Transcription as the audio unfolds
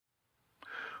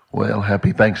Well,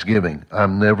 happy Thanksgiving.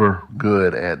 I'm never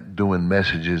good at doing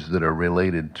messages that are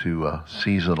related to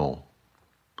seasonal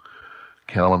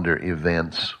calendar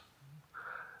events,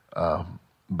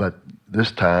 but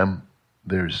this time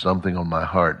there's something on my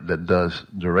heart that does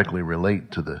directly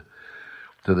relate to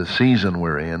the season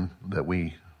we're in that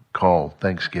we call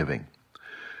Thanksgiving.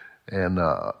 And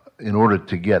in order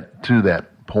to get to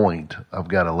that point, I've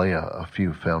got to lay a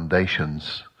few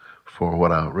foundations for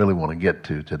what I really want to get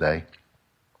to today,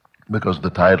 because the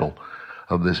title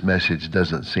of this message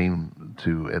doesn't seem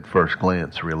to, at first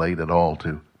glance, relate at all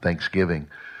to Thanksgiving.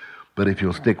 But if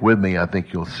you'll stick with me, I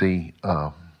think you'll see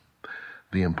the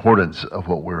importance of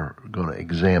what we're going to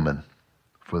examine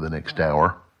for the next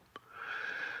hour.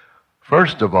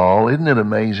 First of all, isn't it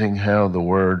amazing how the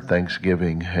word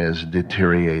Thanksgiving has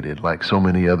deteriorated, like so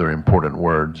many other important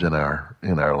words in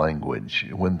our language?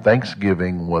 When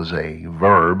Thanksgiving was a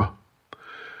verb,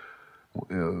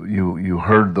 you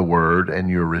heard the word, and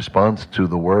your response to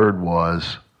the word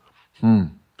was,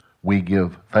 we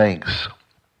give thanks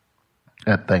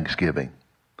at Thanksgiving.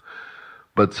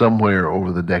 But somewhere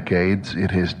over the decades,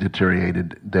 it has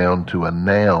deteriorated down to a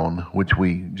noun, which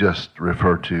we just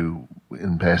refer to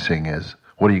in passing as,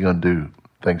 what are you going to do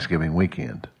Thanksgiving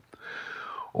weekend?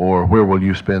 Or where will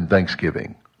you spend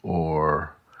Thanksgiving?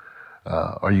 Or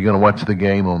are you going to watch the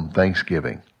game on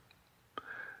Thanksgiving?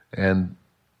 And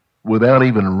without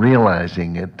even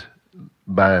realizing it,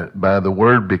 by the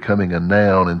word becoming a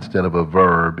noun instead of a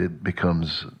verb, it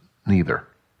becomes neither.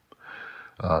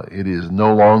 It is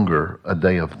no longer a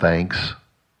day of thanks.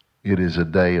 It is a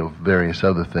day of various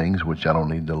other things, which I don't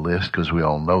need to list because we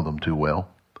all know them too well.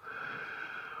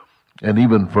 And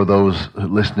even for those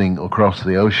listening across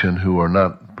the ocean who are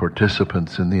not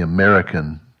participants in the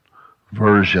American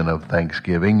version of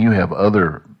Thanksgiving, you have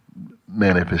other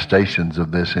manifestations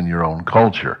of this in your own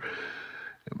culture.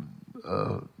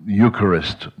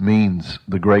 Eucharist means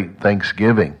the great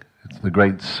Thanksgiving. It's the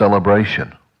great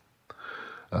celebration.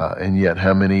 And yet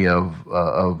how many of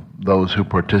those who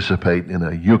participate in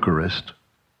a Eucharist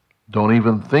don't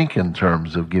even think in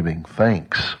terms of giving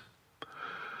thanks?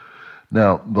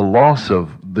 Now, the loss of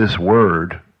this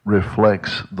word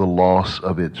reflects the loss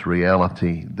of its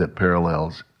reality that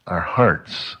parallels our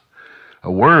hearts. A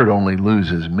word only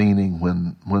loses meaning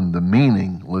when the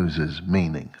meaning loses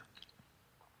meaning.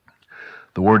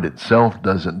 The word itself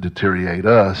doesn't deteriorate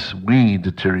us. We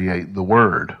deteriorate the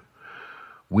word.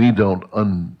 We don't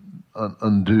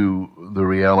undo the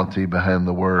reality behind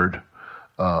the word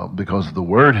because the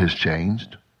word has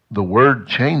changed. The word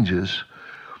changes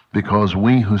because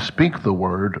we who speak the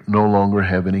word no longer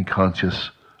have any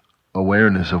conscious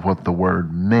awareness of what the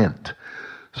word meant.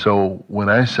 So when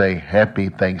I say Happy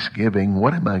Thanksgiving,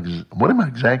 what am I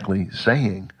exactly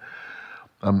saying?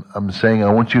 I'm saying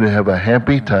I want you to have a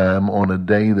happy time on a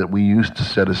day that we used to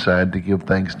set aside to give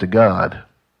thanks to God.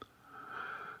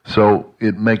 So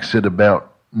it makes it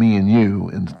about me and you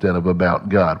instead of about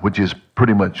God, which is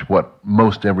pretty much what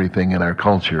most everything in our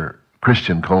culture,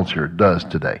 Christian culture, does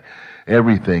today.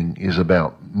 Everything is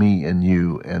about me and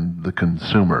you and the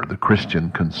consumer, the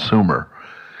Christian consumer.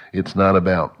 It's not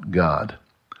about God.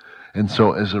 And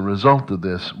so as a result of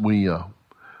this,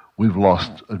 we've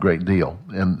lost a great deal.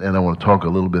 And I want to talk a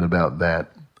little bit about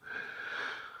that.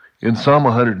 In Psalm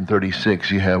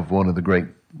 136, you have one of the great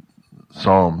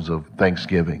Psalms of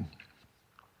thanksgiving.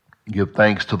 Give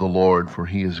thanks to the Lord, for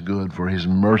he is good, for his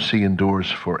mercy endures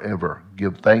forever.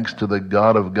 Give thanks to the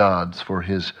God of gods, for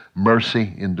his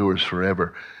mercy endures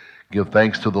forever. Give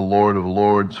thanks to the Lord of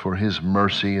lords, for his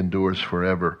mercy endures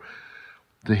forever.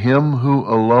 To him who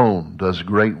alone does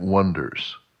great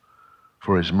wonders,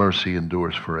 for his mercy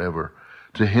endures forever.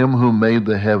 To him who made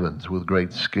the heavens with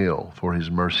great skill, for his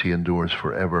mercy endures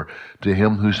forever. To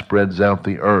him who spreads out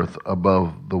the earth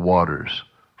above the waters,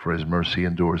 for his mercy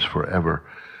endures forever.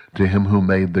 To him who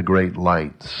made the great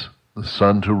lights, the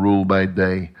sun to rule by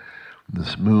day,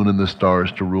 the moon and the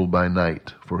stars to rule by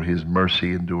night, for his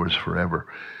mercy endures forever.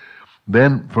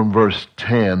 Then from verse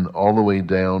 10 all the way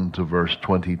down to verse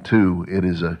 22, it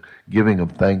is a giving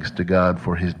of thanks to God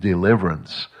for his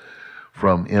deliverance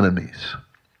from enemies.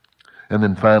 And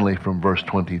then finally from verse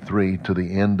 23 to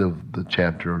the end of the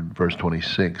chapter, verse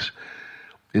 26,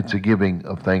 it's a giving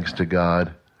of thanks to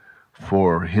God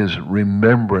for his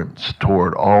remembrance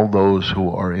toward all those who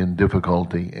are in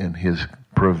difficulty and his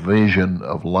provision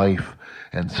of life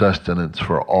and sustenance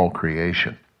for all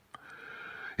creation.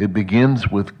 It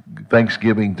begins with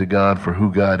thanksgiving to God for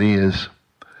who God is,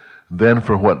 then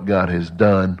for what God has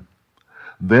done,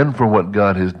 then for what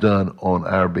God has done on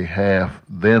our behalf,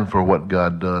 then for what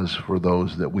God does for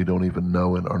those that we don't even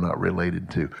know and are not related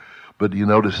to. But you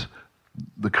notice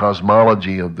the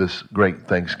cosmology of this great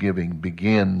Thanksgiving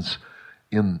begins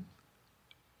in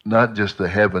not just the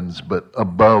heavens, but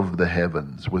above the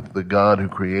heavens, with the God who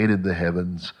created the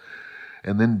heavens,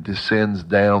 and then descends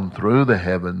down through the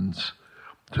heavens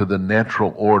to the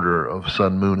natural order of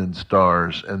sun, moon, and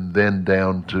stars, and then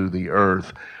down to the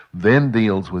earth, then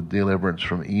deals with deliverance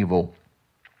from evil,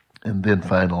 and then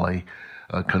finally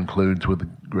concludes with a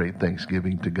great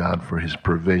thanksgiving to God for his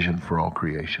provision for all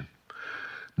creation.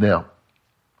 Now,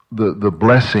 the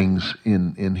blessings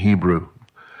in Hebrew,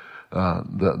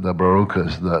 the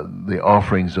barukas, the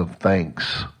offerings of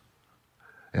thanks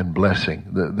and blessing.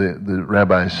 The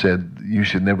rabbis said you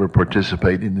should never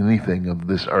participate in anything of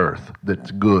this earth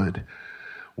that's good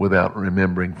without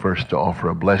remembering first to offer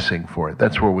a blessing for it.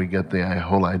 That's where we get the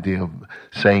whole idea of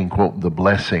saying, quote, the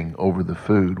blessing over the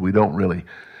food.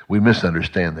 We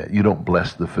misunderstand that. You don't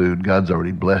bless the food. God's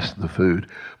already blessed the food.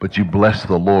 But you bless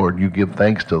the Lord. You give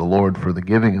thanks to the Lord for the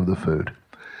giving of the food.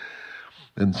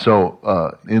 And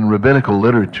so in rabbinical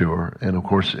literature, and of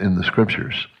course in the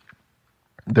scriptures,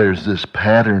 there's this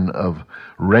pattern of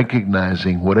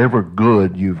recognizing whatever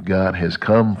good you've got has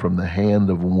come from the hand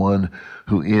of one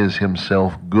who is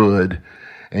himself good,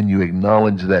 and you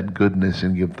acknowledge that goodness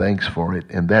and give thanks for it,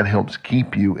 and that helps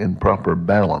keep you in proper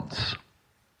balance.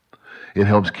 It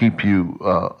helps keep you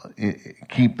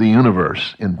keep the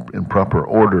universe in proper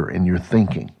order in your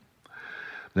thinking.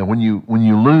 Now, when you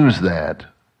lose that,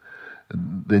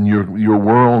 then your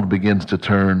world begins to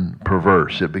turn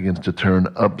perverse. It begins to turn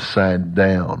upside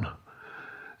down.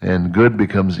 And good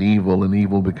becomes evil, and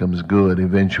evil becomes good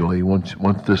eventually. Once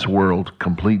this world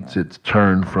completes its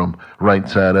turn from right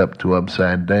side up to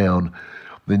upside down,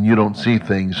 then you don't see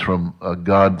things from a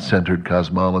God-centered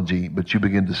cosmology, but you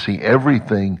begin to see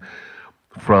everything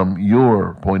from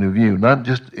your point of view.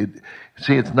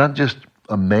 It's not just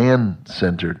a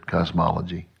man-centered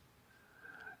cosmology,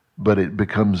 but it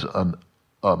becomes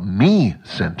a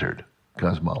me-centered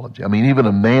cosmology. I mean, even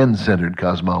a man-centered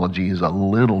cosmology is a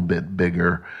little bit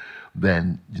bigger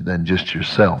than just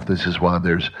yourself. This is why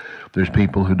there's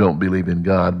people who don't believe in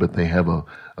God, but they have a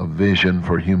vision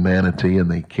for humanity, and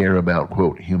they care about,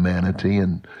 quote, humanity,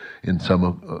 and in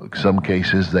some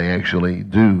cases they actually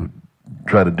do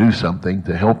try to do something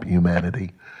to help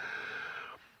humanity.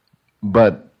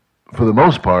 But for the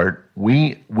most part,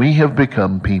 we have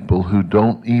become people who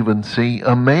don't even see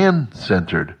a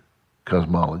man-centered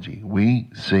cosmology. We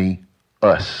see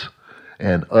us.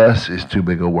 And us is too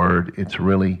big a word. It's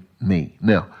really me.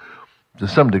 Now, to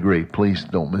some degree, please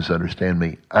don't misunderstand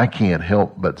me. I can't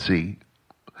help but see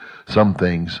some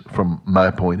things from my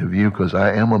point of view because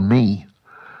I am a me.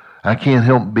 I can't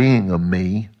help being a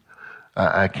me.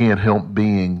 I can't help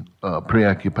being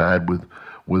preoccupied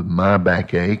with my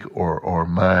backache or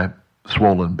my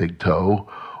swollen big toe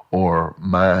or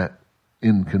my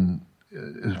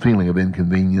feeling of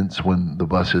inconvenience when the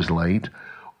bus is late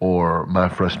or my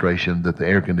frustration that the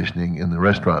air conditioning in the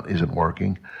restaurant isn't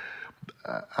working.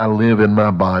 I live in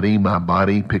my body. My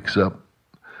body picks up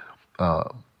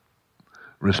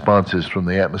responses from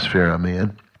the atmosphere I'm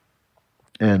in.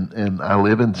 And I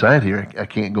live inside here. I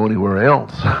can't go anywhere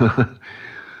else.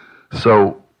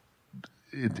 So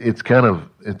it's kind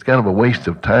of a waste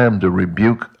of time to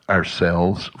rebuke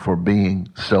ourselves for being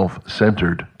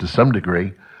self-centered to some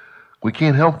degree. We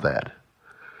can't help that.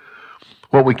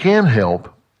 What we can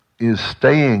help is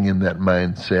staying in that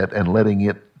mindset and letting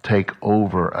it take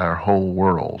over our whole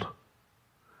world.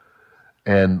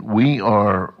 And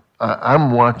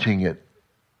I'm watching it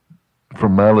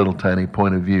from my little tiny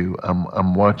point of view.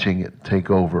 I'm watching it take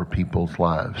over people's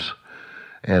lives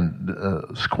and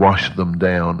squash them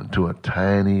down to a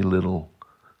tiny little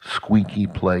squeaky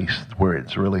place where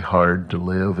it's really hard to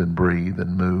live and breathe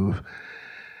and move.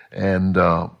 And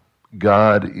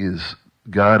God is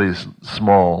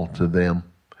small to them,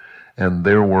 and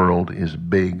their world is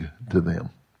big to them.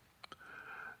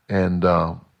 And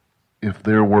if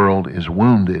their world is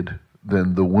wounded,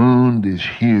 then the wound is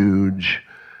huge,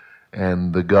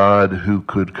 and the God who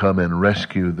could come and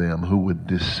rescue them, who would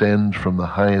descend from the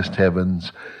highest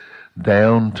heavens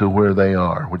down to where they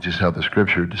are, which is how the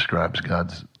scripture describes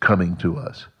God's coming to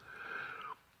us.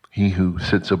 He who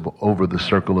sits over the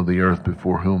circle of the earth,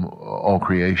 before whom all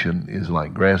creation is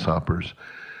like grasshoppers,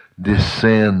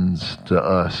 descends to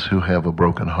us who have a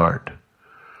broken heart.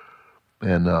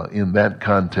 And in that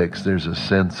context, there's a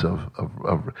sense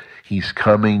of he's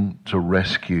coming to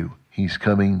rescue. He's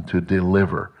coming to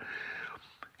deliver.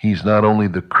 He's not only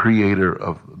the creator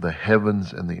of the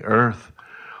heavens and the earth,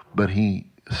 but he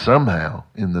somehow,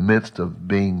 in the midst of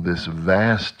being this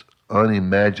vast,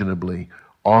 unimaginably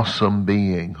awesome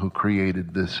being who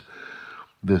created this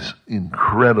this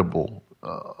incredible,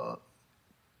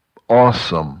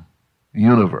 awesome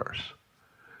universe,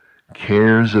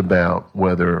 cares about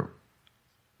whether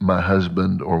my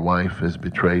husband or wife has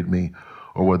betrayed me,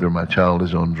 or whether my child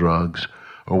is on drugs,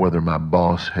 or whether my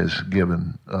boss has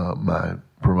given my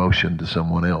promotion to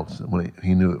someone else when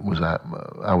he knew it was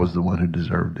I was the one who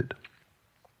deserved it.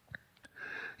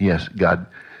 Yes, God.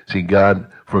 See,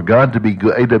 for God to be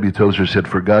good, A.W. Tozer said,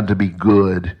 for God to be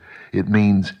good, it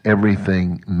means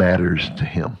everything matters to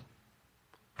him.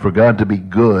 For God to be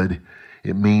good,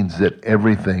 it means that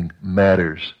everything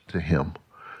matters to him.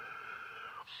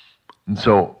 And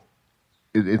so,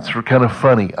 it's kind of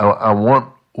funny.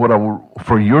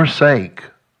 For your sake,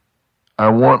 I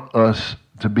want us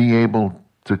to be able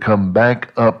to come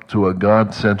back up to a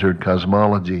God-centered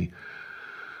cosmology,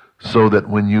 so that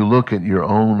when you look at your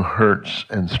own hurts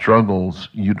and struggles,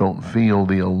 you don't feel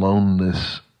the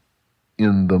aloneness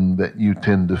in them that you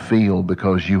tend to feel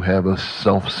because you have a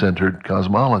self-centered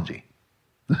cosmology.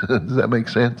 Does that make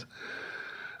sense?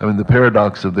 I mean, the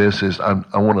paradox of this is I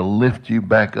want to lift you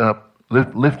back up,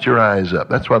 lift your eyes up.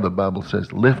 That's why the Bible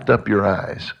says, lift up your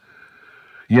eyes.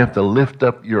 You have to lift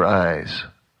up your eyes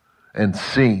and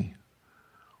see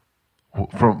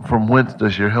from whence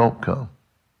does your help come.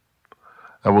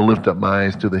 I will lift up my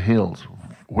eyes to the hills.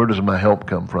 Where does my help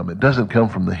come from? It doesn't come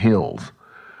from the hills.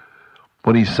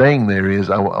 What he's saying there is,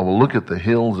 I will look at the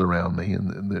hills around me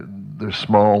and their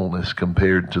smallness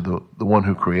compared to the one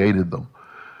who created them.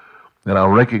 And I'll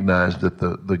recognize that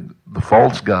the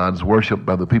false gods worshipped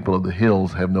by the people of the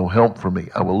hills have no help for me.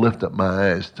 I will lift up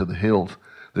my eyes to the hills.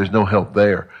 There's no help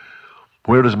there.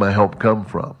 Where does my help come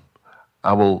from?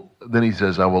 Then he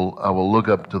says, I will look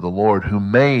up to the Lord who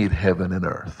made heaven and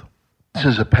earth. This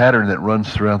is a pattern that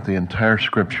runs throughout the entire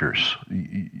scriptures.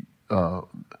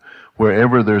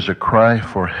 Wherever there's a cry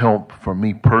for help for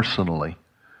me personally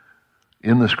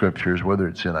in the scriptures, whether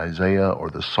it's in Isaiah or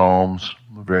the Psalms,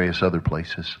 various other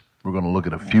places. We're going to look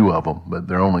at a few of them, but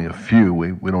there are only a few.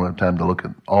 We don't have time to look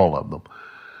at all of them.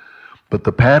 But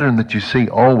the pattern that you see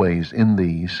always in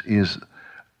these is,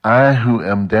 I who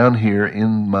am down here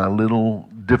in my little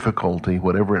difficulty,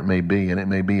 whatever it may be, and it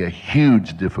may be a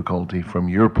huge difficulty from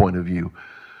your point of view,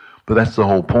 but that's the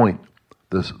whole point.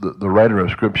 The writer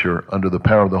of Scripture, under the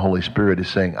power of the Holy Spirit, is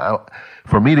saying,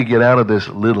 for me to get out of this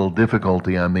little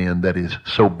difficulty I'm in that is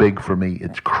so big for me,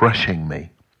 it's crushing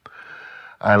me,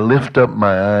 I lift up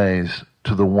my eyes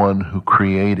to the one who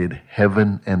created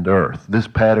heaven and earth. This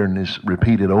pattern is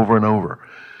repeated over and over.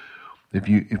 If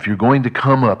you're going to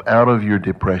come up out of your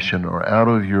depression or out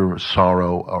of your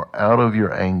sorrow or out of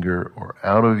your anger or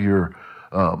out of your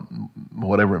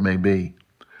whatever it may be,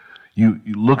 you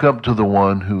look up to the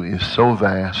one who is so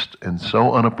vast and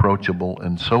so unapproachable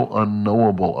and so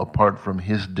unknowable apart from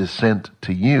his descent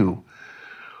to you.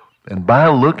 And by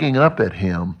looking up at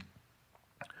him,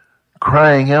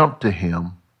 crying out to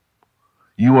him,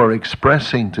 you are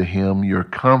expressing to him your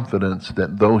confidence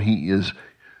that though he is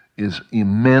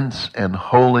immense and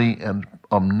holy and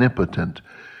omnipotent,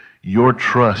 your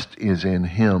trust is in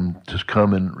him to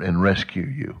come and rescue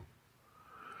you.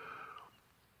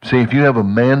 See, if you have a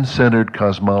man-centered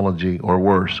cosmology, or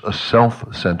worse, a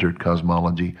self-centered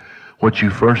cosmology, what you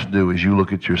first do is you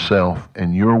look at yourself,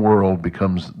 and your world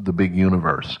becomes the big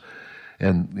universe.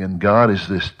 And God is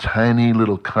this tiny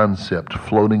little concept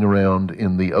floating around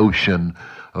in the ocean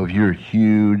of your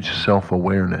huge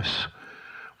self-awareness.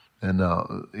 And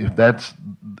if that's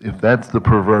the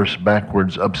perverse,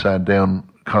 backwards, upside down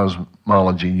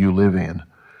cosmology you live in,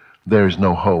 there's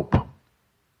no hope.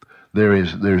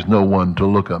 There's no one to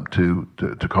look up to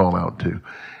call out to.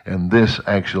 And this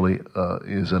actually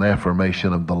is an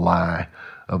affirmation of the lie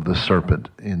of the serpent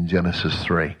in Genesis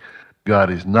 3.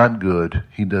 God is not good.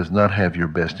 He does not have your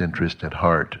best interest at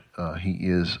heart. He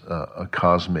is a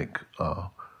cosmic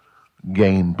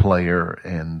game player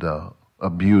and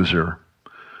abuser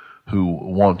who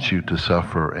wants you to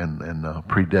suffer and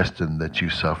predestined that you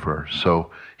suffer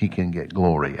so he can get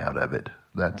glory out of it.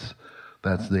 That's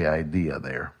the idea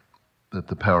there that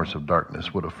the powers of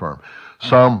darkness would affirm.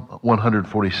 Psalm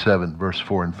 147, verse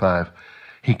 4 and 5,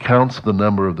 he counts the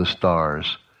number of the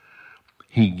stars.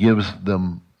 He gives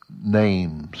them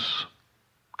names,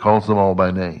 calls them all by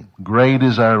name. Great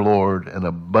is our Lord and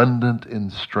abundant in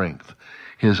strength.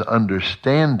 His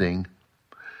understanding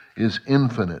is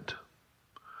infinite.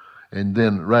 And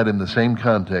then right in the same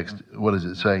context, what does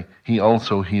it say? He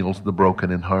also heals the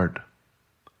broken in heart.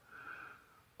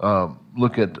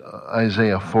 Look at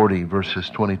Isaiah 40, verses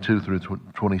 22 through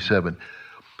 27.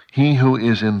 He who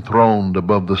is enthroned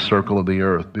above the circle of the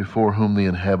earth, before whom the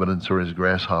inhabitants are as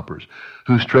grasshoppers,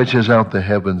 who stretches out the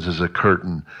heavens as a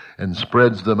curtain and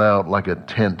spreads them out like a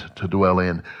tent to dwell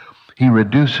in. He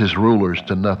reduces rulers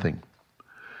to nothing.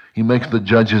 He makes the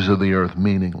judges of the earth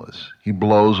meaningless. He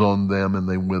blows on them and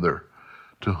they wither.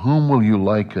 To whom will you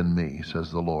liken me,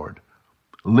 says the Lord?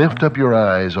 Lift up your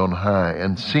eyes on high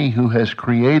and see who has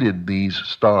created these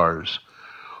stars,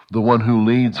 the one who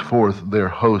leads forth their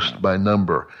host by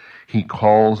number. He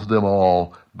calls them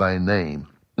all by name.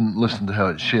 And listen to how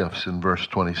it shifts in verse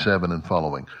 27 and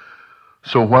following.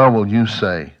 So why will you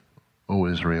say, O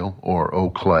Israel, or O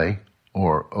Clay,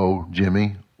 or O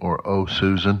Jimmy, or O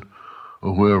Susan,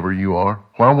 or whoever you are?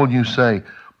 Why will you say,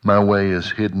 my way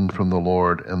is hidden from the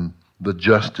Lord, and the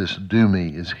justice due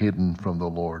me is hidden from the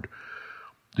Lord?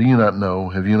 Do you not know,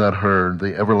 have you not heard,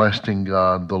 the everlasting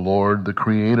God, the Lord, the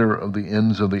creator of the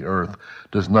ends of the earth,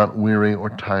 does not weary or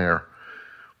tire.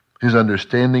 His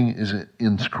understanding is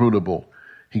inscrutable.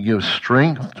 He gives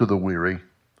strength to the weary,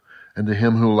 and to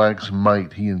him who lacks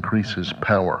might he increases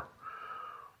power.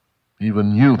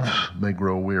 Even youths may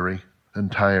grow weary and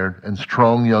tired, and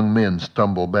strong young men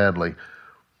stumble badly.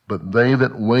 But they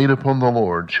that wait upon the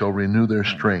Lord shall renew their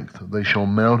strength. They shall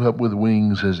mount up with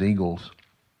wings as eagles.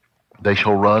 They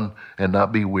shall run and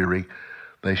not be weary.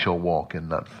 They shall walk and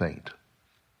not faint.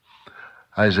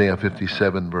 Isaiah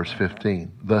 57 verse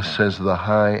 15. Thus says the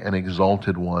high and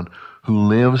exalted one, who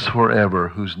lives forever,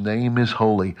 whose name is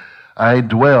holy. I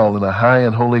dwell in a high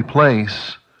and holy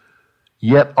place,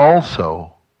 yet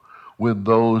also with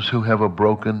those who have a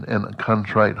broken and a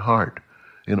contrite heart,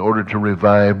 in order to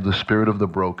revive the spirit of the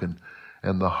broken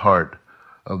and the heart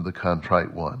of the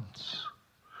contrite ones.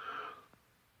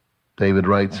 David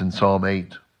writes in Psalm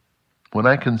 8, when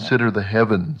I consider the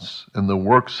heavens and the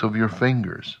works of your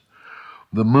fingers,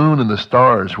 the moon and the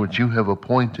stars which you have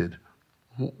appointed,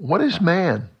 what is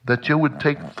man that you would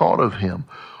take thought of him,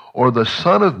 or the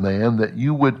son of man that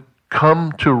you would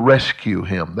come to rescue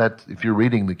him? That, if you're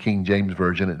reading the King James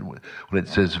Version, when it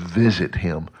says visit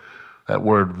him, that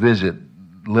word visit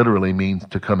literally means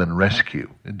to come and rescue.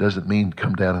 It doesn't mean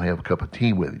come down and have a cup of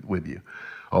tea with you,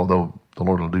 although the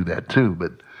Lord will do that too.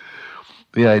 But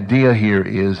the idea here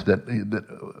is that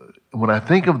when I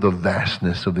think of the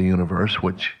vastness of the universe,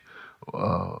 which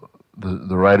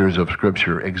the writers of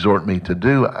Scripture exhort me to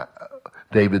do,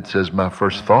 David says, my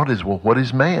first thought is, well, what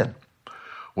is man?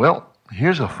 Well,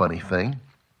 here's a funny thing.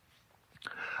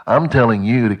 I'm telling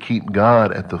you to keep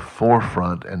God at the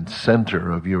forefront and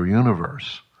center of your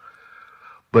universe.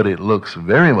 But it looks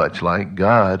very much like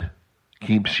God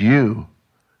keeps you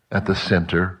at the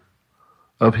center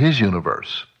of his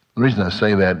universe. The reason I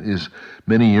say that is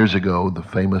many years ago, the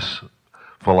famous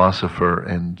philosopher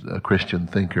and Christian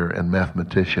thinker and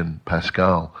mathematician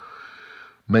Pascal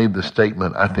made the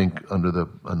statement, I think under the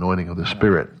anointing of the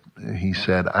Spirit. He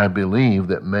said, I believe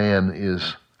that man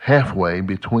is halfway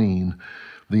between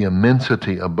the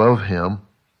immensity above him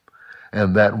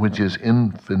and that which is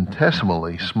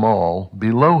infinitesimally small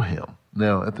below him.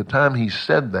 Now, at the time he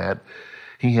said that,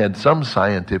 he had some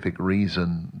scientific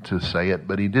reason to say it,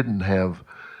 but he didn't have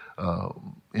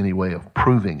any way of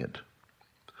proving it.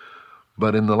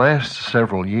 But in the last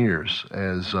several years,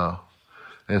 as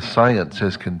science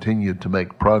has continued to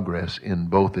make progress in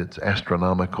both its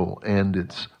astronomical and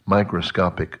its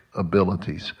microscopic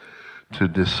abilities to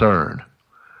discern,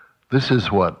 this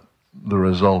is what the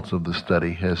results of the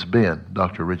study has been.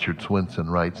 Dr. Richard Swinson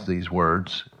writes these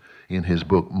words in his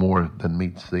book, More Than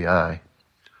Meets the Eye.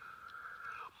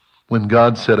 When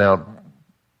God set out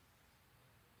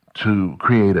to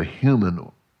create a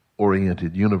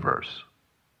human-oriented universe,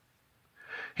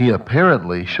 he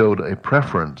apparently showed a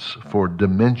preference for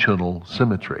dimensional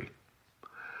symmetry.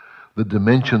 The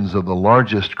dimensions of the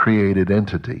largest created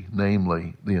entity,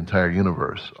 namely the entire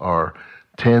universe, are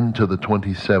 10 to the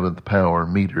 27th power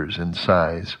meters in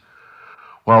size,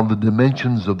 while the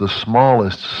dimensions of the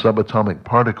smallest subatomic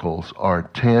particles are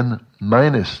 10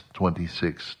 minus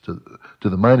 26 to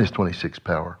the minus 26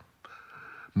 power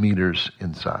meters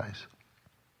in size.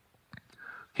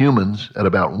 Humans at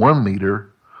about 1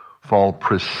 meter fall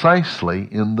precisely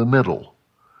in the middle.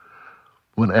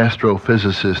 When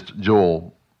astrophysicist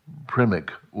Joel Primick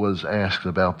was asked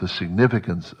about the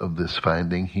significance of this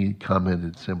finding, he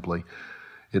commented simply,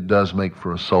 it does make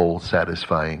for a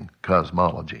soul-satisfying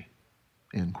cosmology,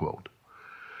 end quote.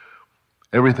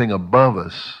 Everything above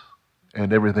us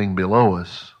and everything below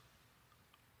us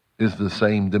is the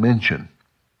same dimension,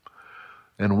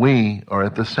 and we are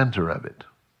at the center of it.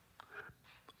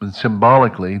 And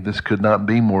symbolically, this could not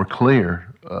be more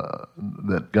clear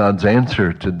that God's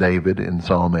answer to David in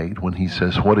Psalm 8 when he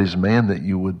says, what is man that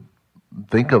you would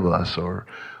think of us or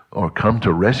come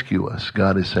to rescue us.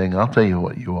 God is saying, I'll tell you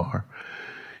what you are.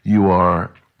 You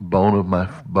are bone of my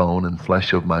bone and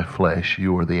flesh of my flesh.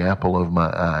 You are the apple of my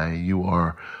eye. You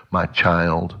are my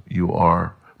child. You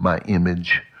are my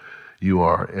image. You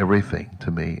are everything to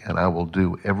me, and I will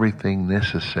do everything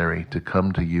necessary to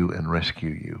come to you and rescue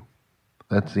you.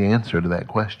 That's the answer to that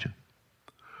question.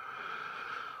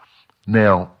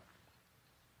 Now,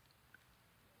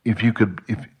 if you could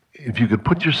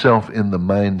put yourself in the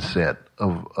mindset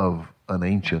of an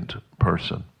ancient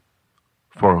person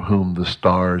for whom the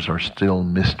stars are still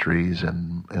mysteries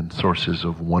and sources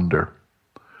of wonder,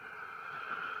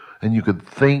 and you could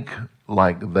think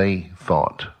like they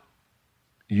thought,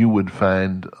 you would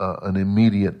find an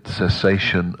immediate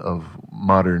cessation of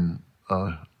modern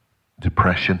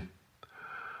depression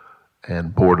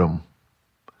and boredom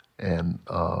and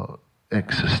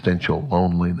existential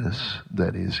loneliness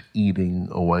that is eating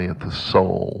away at the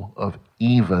soul of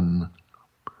even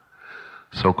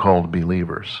so-called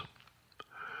believers.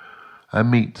 I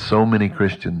meet so many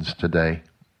Christians today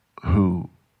who,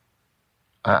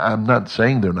 I'm not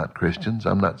saying they're not Christians.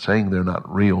 I'm not saying they're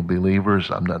not real believers.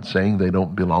 I'm not saying they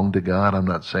don't belong to God. I'm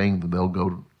not saying that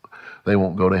they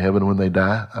won't go to heaven when they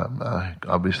die. I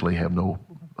obviously have no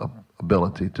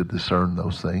ability to discern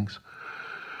those things.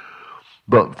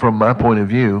 But from my point of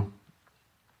view,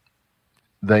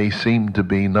 they seem to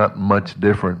be not much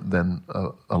different than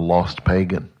a lost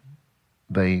pagan.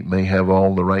 They may have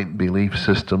all the right belief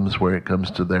systems where it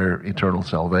comes to their eternal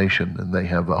salvation, and they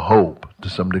have a hope to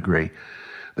some degree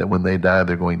that when they die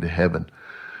they're going to heaven.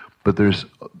 But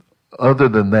other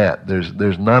than that,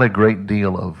 there's not a great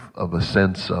deal of a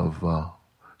sense of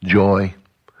joy.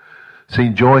 See,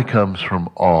 joy comes from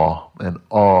awe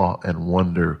and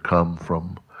wonder come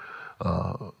from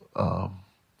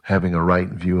having a right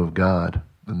view of God.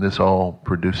 And this all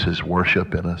produces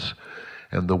worship in us.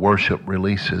 And the worship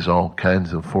releases all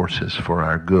kinds of forces for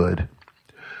our good.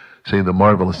 See, the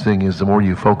marvelous thing is the more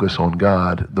you focus on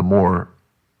God, the more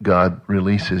God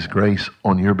releases grace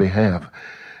on your behalf.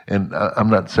 And I'm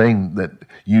not saying that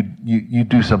you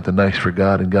do something nice for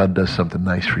God and God does something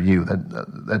nice for you.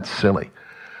 That's silly.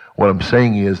 What I'm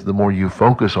saying is the more you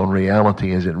focus on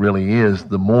reality as it really is,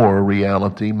 the more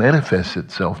reality manifests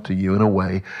itself to you in a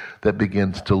way that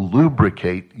begins to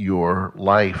lubricate your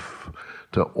life,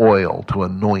 to oil, to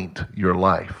anoint your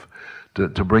life, to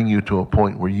bring you to a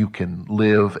point where you can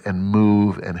live and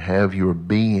move and have your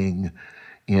being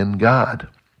in God.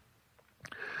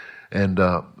 And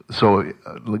so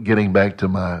getting back to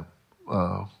my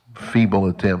feeble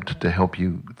attempt to help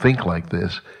you think like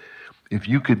this, if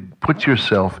you could put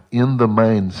yourself in the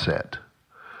mindset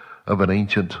of an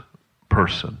ancient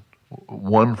person,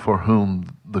 one for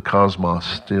whom the cosmos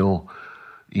still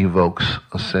evokes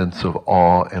a sense of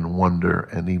awe and wonder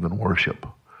and even worship,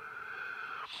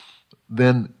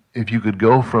 then if you could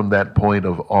go from that point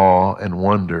of awe and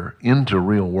wonder into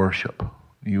real worship,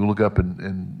 you look up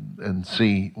and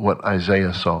see what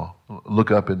Isaiah saw. Look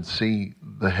up and see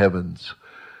the heavens,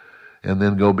 and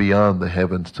then go beyond the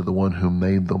heavens to the one who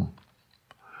made them.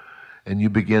 And you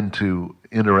begin to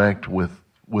interact with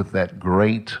that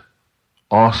great,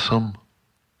 awesome,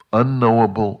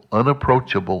 unknowable,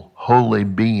 unapproachable, holy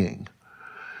being.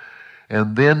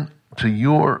 And then, to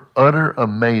your utter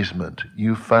amazement,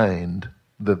 you find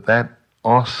that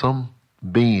awesome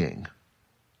being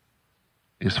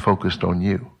is focused on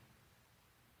you.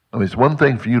 I mean, it's one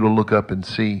thing for you to look up and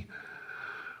see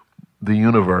the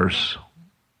universe,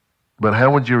 but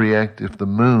how would you react if the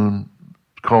moon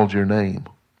called your name?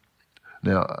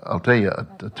 Now, I'll tell you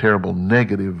a terrible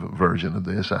negative version of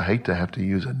this. I hate to have to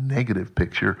use a negative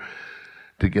picture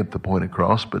to get the point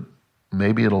across, but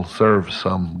maybe it'll serve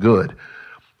some good.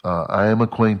 I am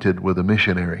acquainted with a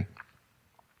missionary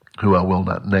who I will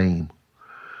not name,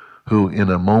 who in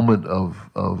a moment of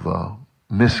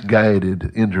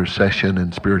misguided intercession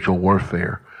and spiritual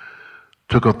warfare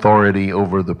took authority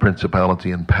over the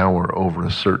principality and power over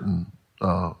a certain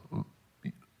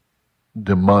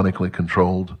demonically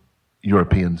controlled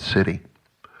European city.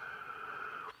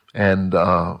 And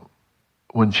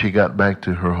when she got back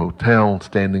to her hotel,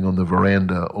 standing on the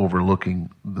veranda overlooking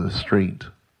the street,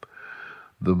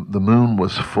 the moon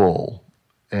was full.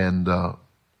 And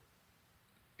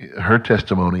her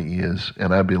testimony is,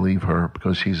 and I believe her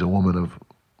because she's a woman of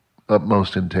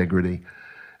utmost integrity,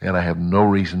 and I have no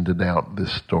reason to doubt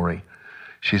this story.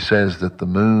 She says that the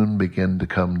moon began to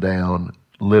come down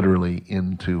literally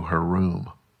into her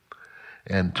room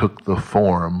and took the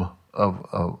form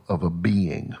of a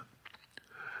being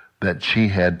that she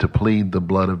had to plead the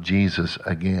blood of Jesus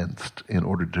against in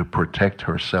order to protect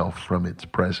herself from its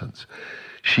presence.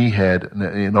 She had,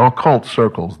 in occult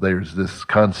circles, there's this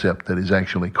concept that is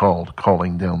actually called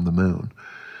calling down the moon.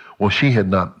 Well, she had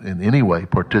not in any way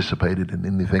participated in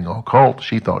anything occult.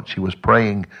 She thought she was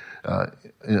praying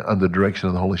under the direction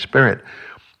of the Holy Spirit.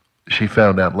 She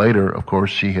found out later, of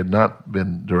course, she had not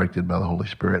been directed by the Holy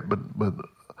Spirit, but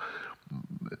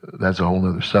that's a whole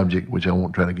other subject, which I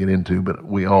won't try to get into, but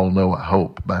we all know, I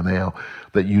hope, by now,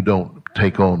 that you don't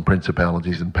take on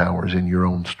principalities and powers in your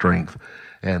own strength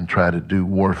and try to do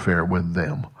warfare with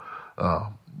them.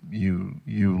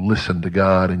 You listen to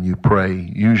God and you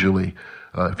pray. Usually,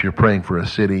 if you're praying for a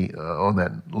city on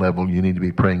that level, you need to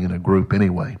be praying in a group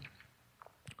anyway,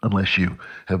 unless you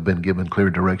have been given clear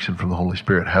direction from the Holy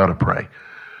Spirit how to pray.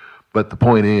 But the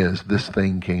point is, this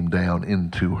thing came down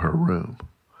into her room.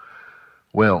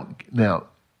 Well, now,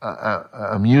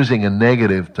 I'm using a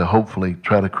negative to hopefully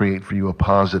try to create for you a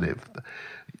positive.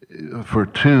 For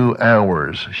 2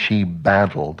 hours, she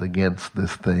battled against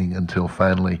this thing until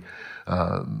finally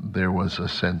there was a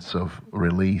sense of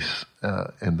release,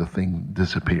 and the thing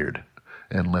disappeared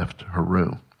and left her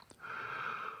room.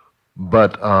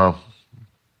 But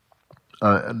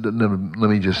let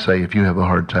me just say, if you have a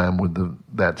hard time with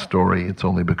that story, it's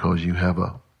only because you have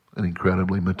an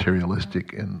incredibly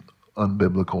materialistic and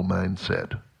unbiblical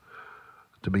mindset,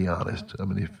 to be honest. I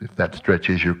mean, if that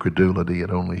stretches your credulity, it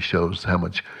only shows how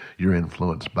much you're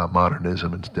influenced by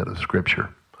modernism instead of Scripture.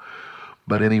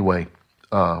 But anyway,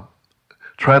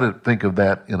 try to think of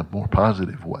that in a more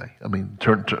positive way. I mean,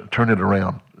 turn it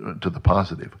around to the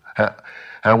positive.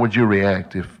 How would you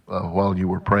react if, while you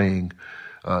were praying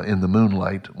in the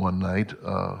moonlight one night,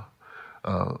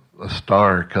 a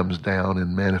star comes down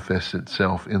and manifests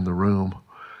itself in the room?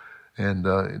 And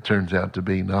it turns out to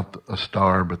be not a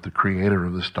star, but the creator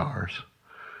of the stars,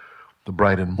 the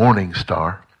bright and morning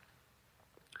star.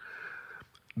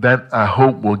 That, I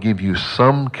hope, will give you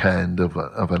some kind of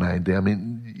an idea. I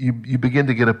mean, you begin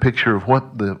to get a picture of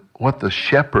what the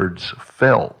shepherds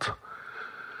felt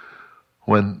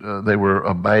when they were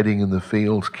abiding in the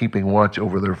fields, keeping watch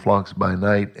over their flocks by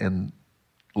night, and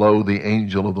lo, the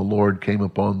angel of the Lord came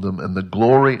upon them, and the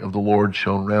glory of the Lord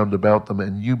shone round about them,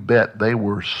 and you bet they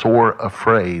were sore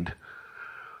afraid.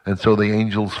 And so the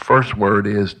angel's first word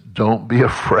is, don't be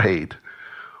afraid,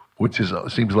 which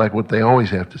seems like what they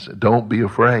always have to say. Don't be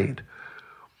afraid.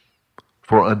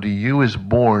 For unto you is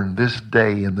born this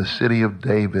day in the city of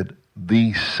David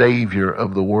the Savior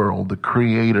of the world, the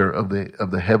Creator of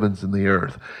the heavens and the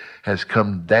earth, has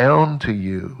come down to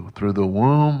you through the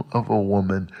womb of a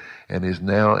woman, and is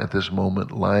now at this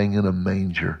moment lying in a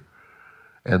manger.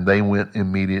 And they went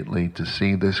immediately to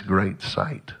see this great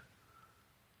sight.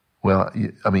 Well,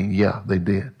 I mean, yeah, they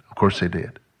did. Of course they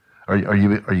did. Are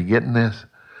you getting this?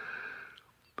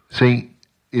 See,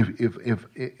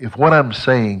 if what I'm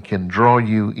saying can draw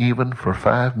you even for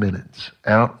 5 minutes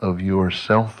out of your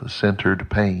self-centered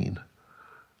pain,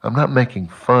 I'm not making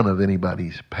fun of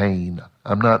anybody's pain.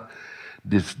 I'm not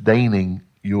disdaining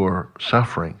your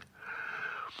suffering.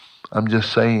 I'm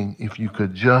just saying, if you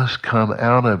could just come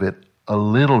out of it a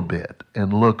little bit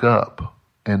and look up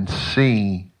and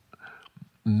see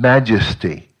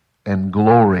majesty and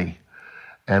glory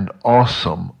and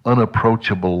awesome,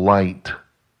 unapproachable light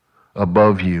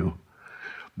above you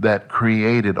that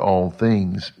created all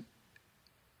things,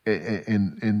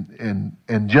 and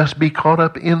just be caught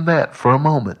up in that for a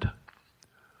moment.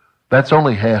 That's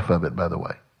only half of it, by the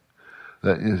way.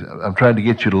 That is, I'm trying to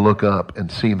get you to look up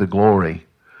and see the glory,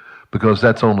 because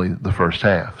that's only the first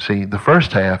half. See, the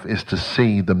first half is to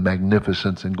see the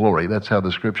magnificence and glory. That's how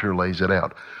the Scripture lays it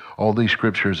out. All these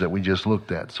scriptures that we just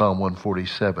looked at, Psalm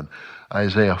 147,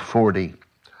 Isaiah 40,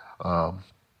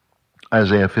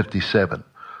 Isaiah 57,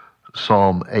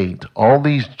 Psalm 8, all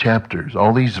these chapters,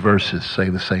 all these verses say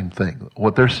the same thing.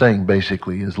 What they're saying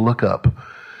basically is look up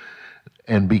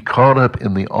and be caught up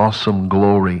in the awesome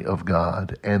glory of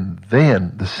God. And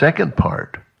then the second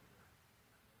part,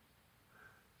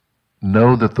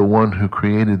 know that the one who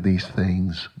created these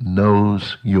things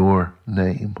knows your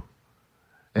name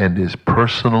and is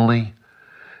personally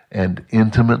and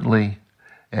intimately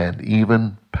and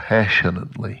even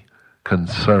passionately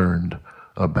concerned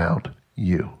about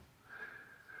you.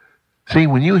 See,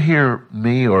 when you hear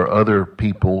me or other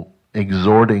people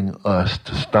exhorting us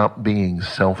to stop being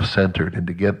self-centered and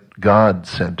to get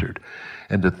God-centered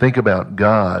and to think about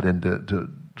God and to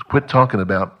quit talking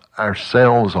about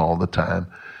ourselves all the time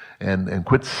and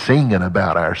quit singing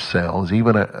about ourselves.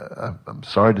 Even, I'm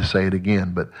sorry to say it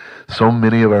again, but so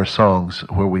many of our songs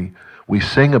where we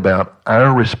sing about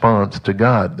our response to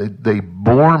God, they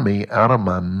bore me out of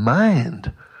my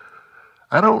mind.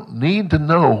 I don't need to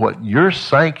know what your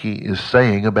psyche is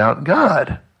saying about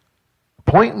God.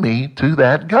 Point me to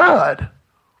that God.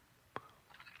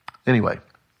 Anyway,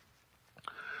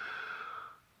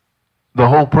 the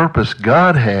whole purpose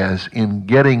God has in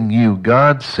getting you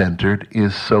God-centered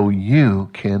is so you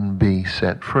can be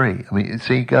set free. I mean,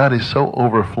 see, God is so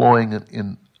overflowing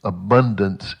in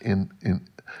abundance, in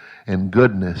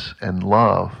goodness and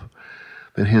love,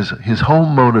 that his whole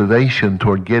motivation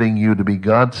toward getting you to be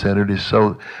God-centered is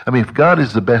so... I mean, if God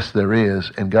is the best there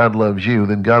is, and God loves you,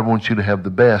 then God wants you to have the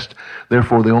best.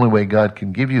 Therefore, the only way God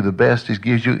can give you the best is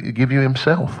give you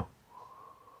himself.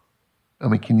 I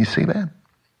mean, can you see that?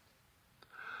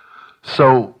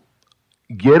 So,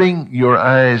 getting your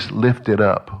eyes lifted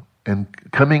up and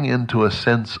coming into a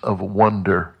sense of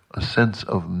wonder, a sense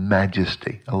of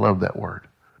majesty, I love that word,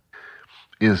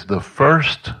 is the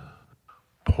first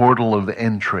portal of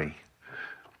entry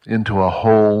into a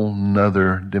whole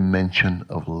nother dimension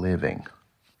of living.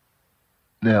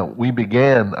 Now, we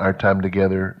began our time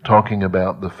together talking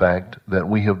about the fact that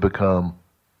we have become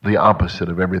the opposite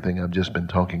of everything I've just been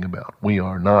talking about. We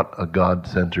are not a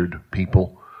God-centered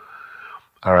people.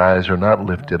 Our eyes are not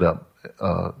lifted up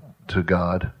to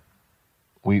God.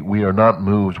 We are not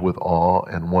moved with awe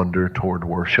and wonder toward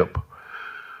worship.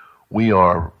 We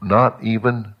are not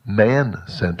even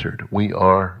man-centered. We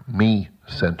are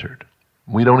me-centered.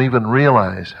 We don't even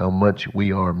realize how much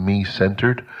we are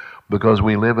me-centered because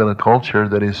we live in a culture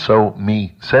that is so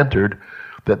me-centered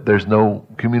that there's no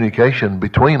communication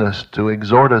between us to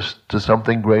exhort us to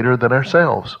something greater than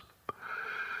ourselves.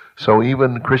 So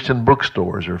even Christian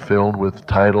bookstores are filled with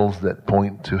titles that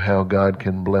point to how God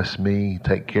can bless me,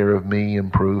 take care of me,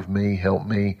 improve me, help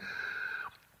me.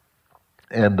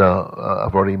 And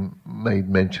I've already made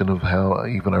mention of how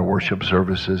even our worship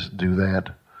services do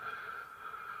that.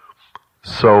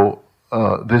 So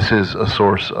this is a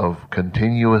source of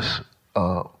continuous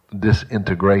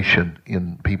disintegration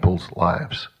in people's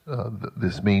lives.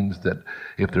 This means that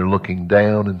if they're looking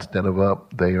down instead of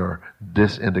up, they are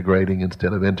disintegrating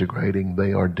instead of integrating.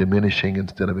 They are diminishing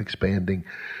instead of expanding.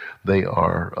 They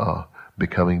are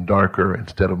becoming darker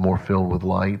instead of more filled with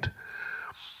light.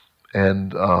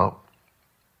 And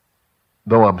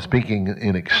though I'm speaking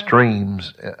in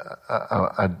extremes,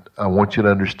 I want you to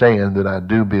understand that I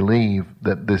do believe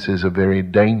that this is a very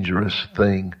dangerous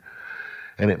thing,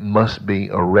 and it must be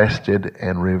arrested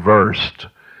and reversed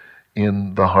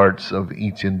in the hearts of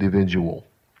each individual.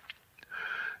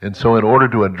 And so in order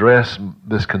to address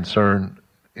this concern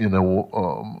in a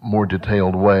more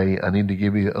detailed way, I need to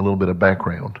give you a little bit of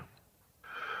background.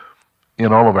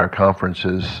 In all of our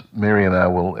conferences, Mary and I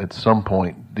will at some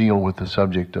point deal with the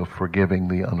subject of forgiving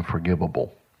the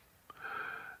unforgivable.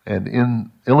 And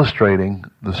in illustrating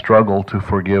the struggle to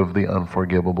forgive the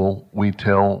unforgivable, we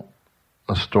tell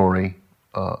a story,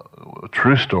 a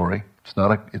true story.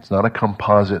 It's not a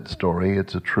composite story.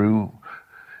 It's a true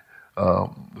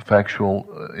factual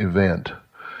event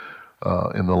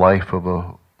in the life of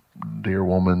a dear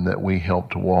woman that we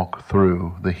helped walk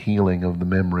through the healing of the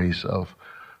memories of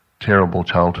terrible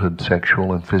childhood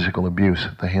sexual and physical abuse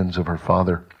at the hands of her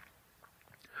father.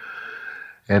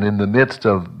 And in the midst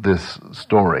of this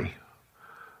story,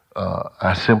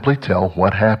 I simply tell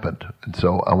what happened. And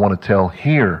so I want to tell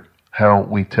here how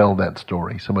we tell that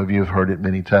story. Some of you have heard it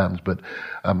many times, but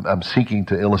I'm seeking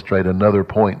to illustrate another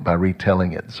point by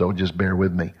retelling it, so just bear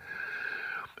with me.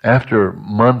 After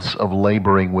months of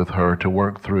laboring with her to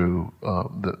work through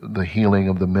the healing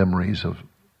of the memories of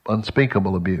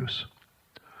unspeakable abuse,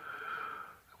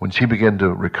 when she began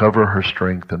to recover her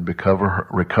strength and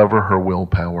recover her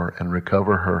willpower and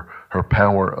recover her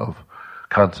power of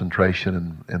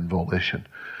concentration and volition,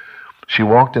 she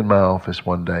walked in my office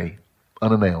one day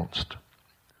unannounced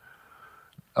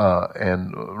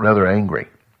and rather angry,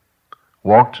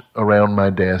 walked around my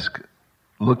desk,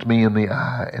 looked me in the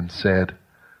eye and said,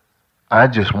 "I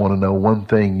just want to know one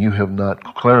thing you have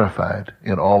not clarified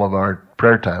in all of our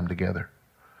prayer time together.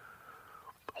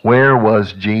 Where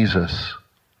was Jesus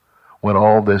when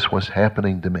all this was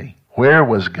happening to me? Where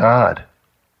was God?"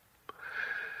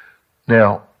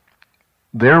 Now,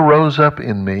 there rose up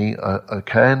in me a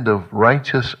kind of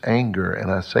righteous anger,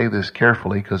 and I say this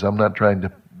carefully because I'm not trying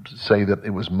to say that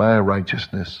it was my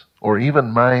righteousness or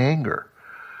even my anger.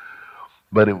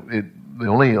 But the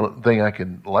only thing I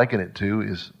can liken it to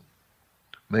is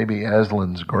maybe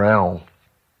Aslan's growl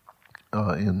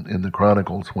in the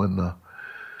Chronicles when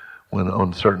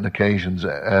on certain occasions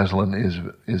Aslan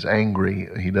is angry.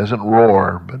 He doesn't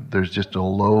roar, but there's just a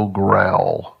low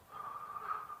growl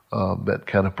that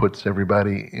kind of puts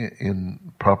everybody in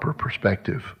proper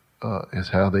perspective as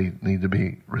how they need to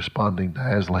be responding to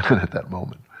Aslan at that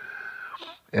moment.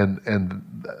 And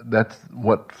that's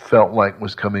what felt like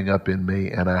was coming up in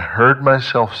me. And I heard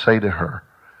myself say to her,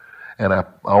 and I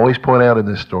always point out in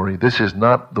this story, this is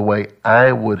not the way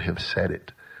I would have said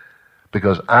it,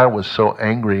 because I was so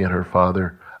angry at her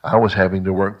father. I was having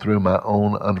to work through my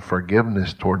own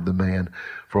unforgiveness toward the man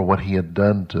for what he had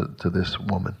done to this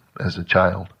woman as a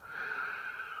child.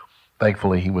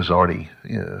 Thankfully, he was already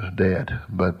dead.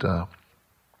 But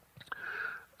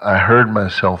I heard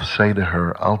myself say to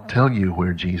her, I'll tell you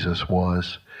where Jesus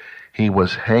was. He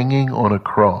was hanging on a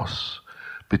cross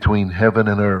between heaven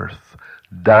and earth,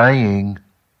 dying.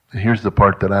 Here's the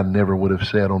part that I never would have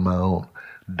said on my own.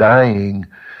 Dying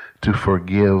to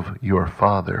forgive your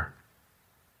father.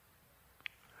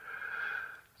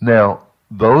 Now,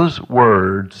 those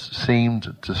words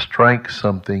seemed to strike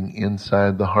something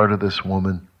inside the heart of this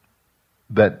woman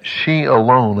that she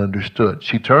alone understood.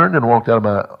 She turned and walked out of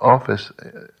my office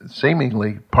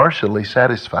seemingly partially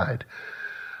satisfied,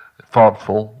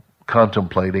 thoughtful,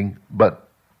 contemplating, but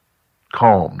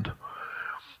calmed.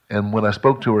 And when I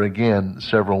spoke to her again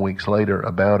several weeks later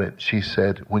about it, she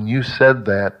said, when you said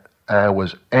that, I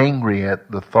was angry at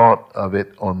the thought of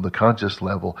it on the conscious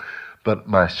level, but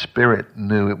my spirit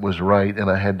knew it was right,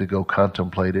 and I had to go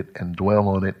contemplate it and dwell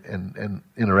on it and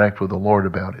interact with the Lord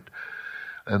about it.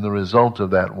 And the result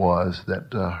of that was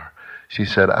that she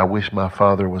said, I wish my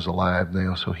father was alive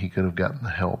now so he could have gotten the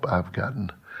help I've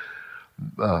gotten,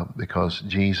 because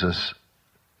Jesus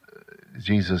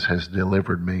has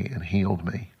delivered me and healed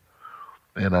me.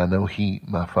 And I know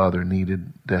my father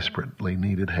desperately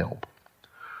needed help.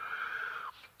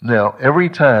 Now, every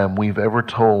time we've ever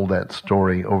told that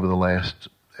story over the last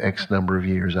X number of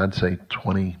years, I'd say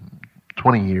 20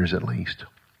 years at least,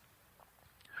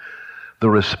 the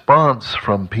response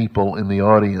from people in the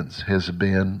audience has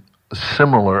been a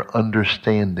similar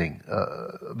understanding.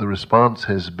 The response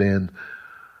has been,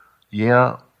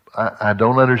 yeah, I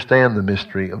don't understand the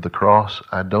mystery of the cross.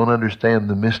 I don't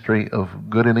understand the mystery of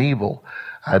good and evil.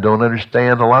 I don't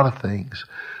understand a lot of things.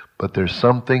 But there's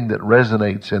something that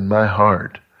resonates in my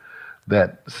heart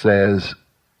that says,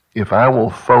 if I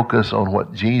will focus on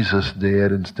what Jesus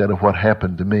did instead of what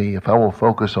happened to me, if I will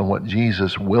focus on what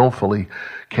Jesus willfully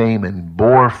came and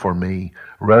bore for me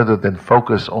rather than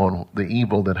focus on the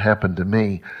evil that happened to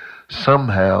me,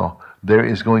 somehow there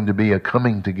is going to be a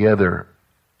coming together,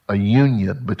 a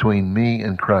union between me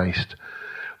and Christ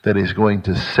that is going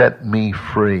to set me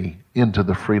free into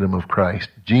the freedom of Christ.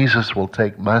 Jesus will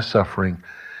take my suffering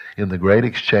in the great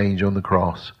exchange on the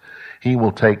cross. He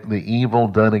will take the evil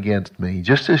done against me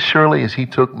just as surely as he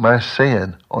took my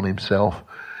sin on himself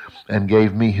and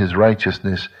gave me his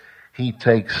righteousness. He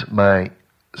takes my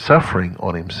suffering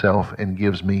on himself and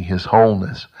gives me his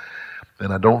wholeness.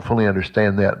 And I don't fully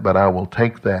understand that, but I will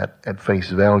take that at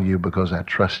face value because I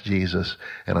trust Jesus,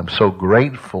 and I'm so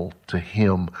grateful to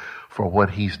him for what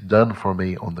he's done for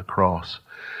me on the cross.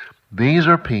 These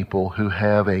are people who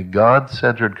have a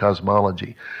God-centered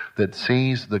cosmology that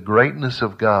sees the greatness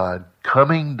of God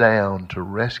coming down to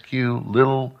rescue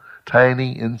little,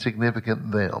 tiny,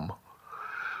 insignificant them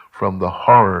from the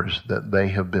horrors that they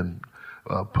have been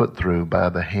put through by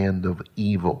the hand of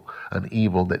evil, an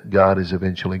evil that God is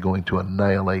eventually going to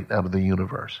annihilate out of the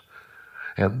universe.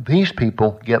 And these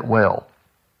people get well.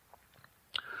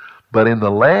 But in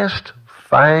the last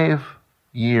 5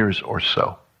 years or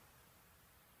so,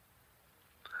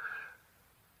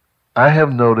 I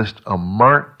have noticed a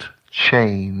marked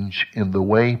change in the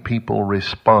way people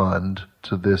respond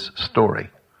to this story.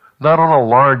 Not on a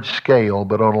large scale,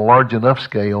 but on a large enough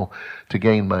scale to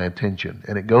gain my attention.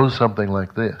 And it goes something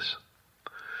like this.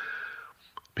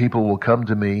 People will come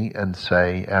to me and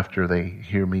say, after they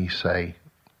hear me say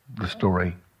the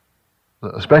story,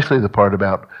 especially the part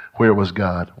about where was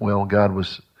God? Well, God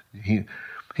was, he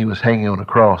was hanging on a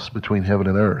cross between heaven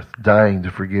and earth, dying to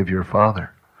forgive your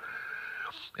father.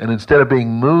 And instead of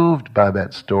being moved by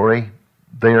that story,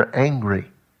 they are angry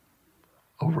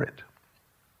over it.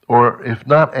 Or if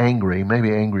not angry,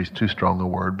 maybe angry is too strong a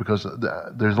word, because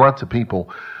there's lots of people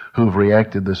who've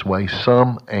reacted this way,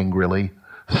 some angrily,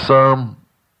 some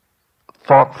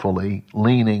thoughtfully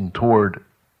leaning toward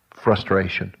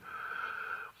frustration,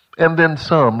 and then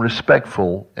some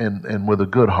respectful and with a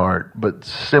good heart, but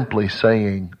simply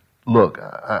saying, look,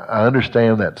 I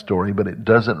understand that story, but it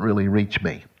doesn't really reach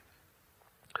me.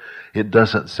 It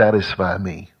doesn't satisfy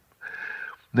me.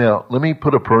 Now, let me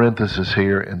put a parenthesis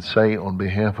here and say on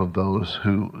behalf of those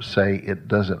who say it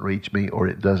doesn't reach me or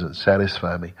it doesn't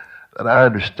satisfy me, that I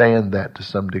understand that to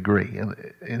some degree,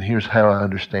 and here's how I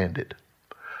understand it.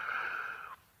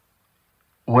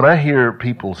 When I hear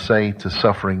people say to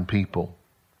suffering people,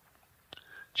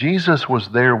 Jesus was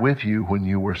there with you when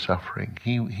you were suffering.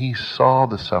 He saw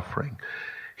the suffering.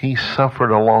 He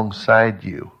suffered alongside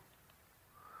you.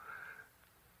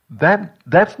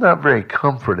 That's not very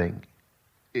comforting.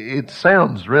 It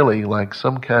sounds really like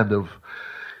some kind of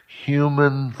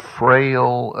human,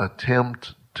 frail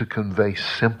attempt to convey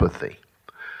sympathy.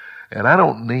 And I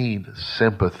don't need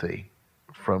sympathy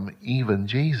from even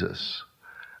Jesus.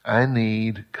 I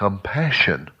need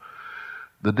compassion.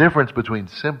 The difference between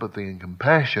sympathy and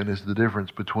compassion is the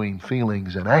difference between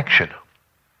feelings and action.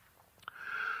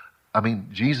 I mean,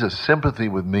 Jesus' sympathy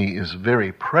with me is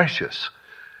very precious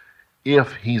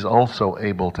if he's also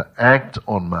able to act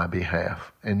on my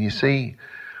behalf. And you see,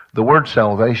 the word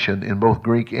salvation in both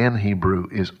Greek and Hebrew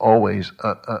is always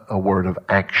a word of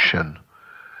action.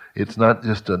 It's not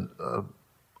just a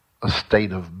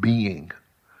state of being.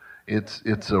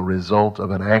 It's a result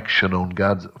of an action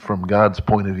from God's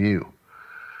point of view.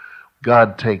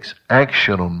 God takes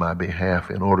action on my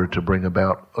behalf in order to bring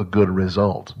about a good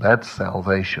result. That's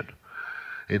salvation.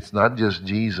 It's not just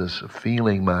Jesus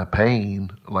feeling my pain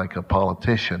like a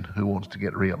politician who wants to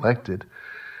get reelected.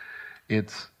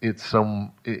 It's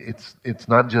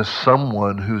not just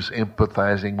someone who's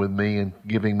empathizing with me and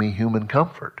giving me human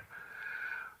comfort.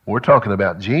 We're talking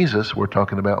about Jesus. We're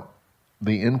talking about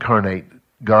the incarnate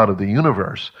God of the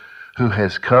universe who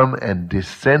has come and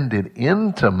descended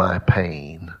into my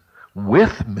pain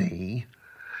with me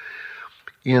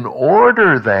in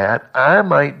order that I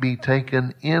might be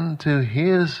taken into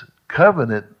his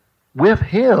covenant with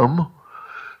him,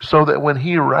 so that when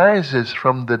he rises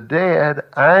from the dead,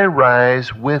 I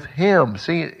rise with him.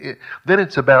 See, then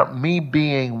it's about me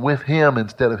being with him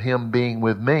instead of him being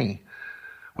with me.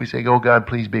 We say, oh, God,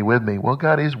 please be with me. Well,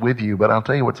 God is with you, but I'll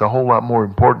tell you what's a whole lot more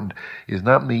important is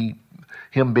not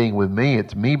him being with me,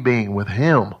 it's me being with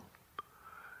him.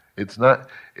 It's not,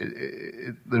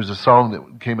 there's a song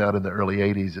that came out in the early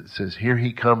 80s that says, here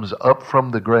he comes up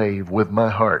from the grave with my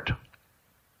heart.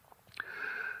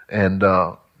 And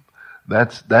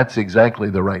that's exactly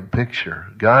the right picture.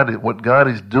 What God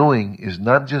is doing is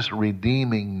not just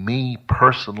redeeming me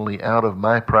personally out of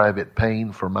my private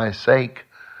pain for my sake,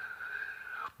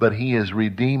 but he is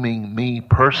redeeming me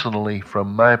personally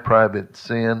from my private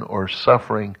sin or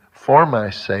suffering for my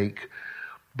sake,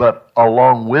 but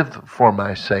along with for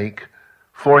my sake,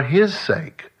 for his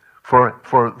sake, for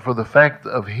the fact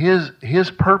of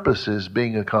his purposes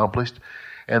being accomplished.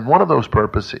 And one of those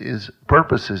purposes is,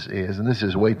 and this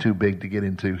is way too big to get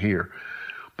into here,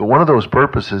 but one of those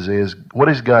purposes is, what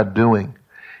is God doing?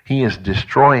 He is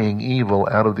destroying evil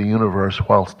out of the universe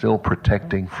while still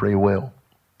protecting free will.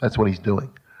 That's what he's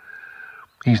doing.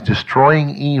 He's destroying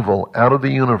evil out of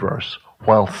the universe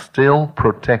while still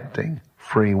protecting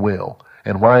free will.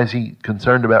 And why is he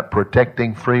concerned about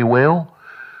protecting free will?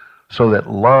 So that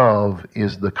love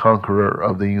is the conqueror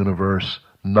of the universe,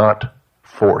 not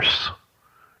force.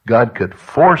 God could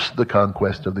force the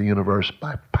conquest of the universe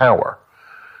by power,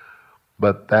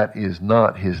 but that is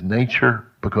not his nature,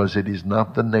 because it is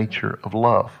not the nature of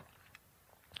love.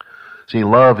 See,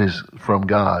 love is from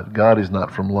God. God is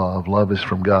not from love. Love is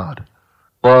from God.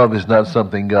 Love is not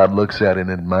something God looks at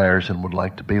and admires and would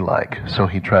like to be like, so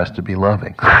he tries to be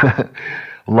loving.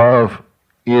 God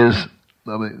is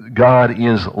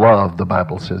love, the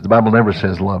Bible says. The Bible never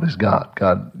says love is God.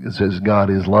 It says God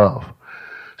is love.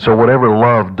 So whatever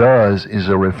love does is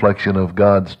a reflection of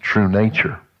God's true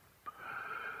nature.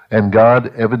 And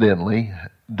God evidently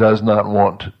does not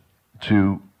want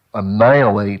to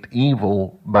annihilate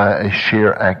evil by a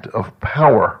sheer act of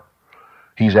power.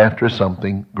 He's after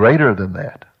something greater than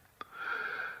that.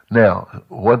 Now,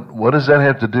 what does that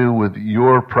have to do with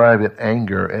your private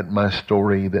anger at my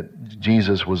story that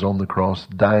Jesus was on the cross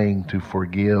dying to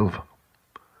forgive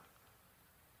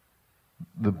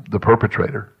the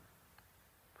perpetrator?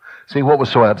 See, what was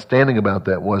so outstanding about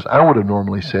that was, I would have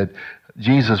normally said,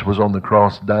 Jesus was on the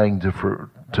cross dying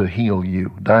to heal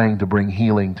you, dying to bring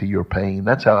healing to your pain.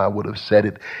 That's how I would have said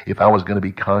it if I was going to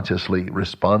be consciously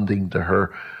responding to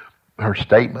her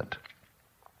statement.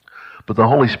 But the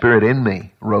Holy Spirit in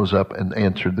me rose up and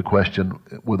answered the question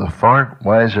with a far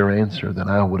wiser answer than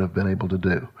I would have been able to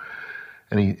do.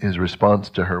 And his response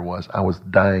to her was, I was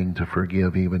dying to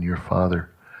forgive even your father.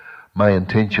 My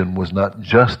intention was not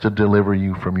just to deliver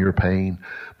you from your pain,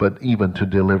 but even to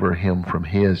deliver him from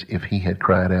his if he had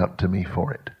cried out to me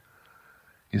for it.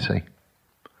 You see?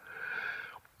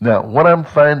 Now, what I'm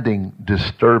finding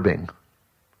disturbing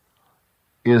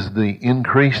is the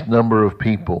increased number of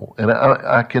people, and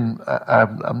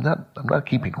I'm not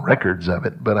keeping records of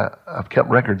it, but I've kept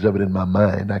records of it in my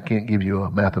mind. I can't give you a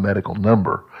mathematical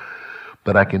number,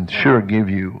 but I can sure give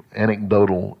you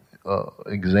anecdotal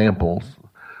examples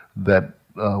that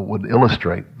would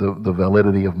illustrate the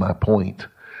validity of my point,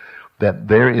 that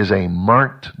there is a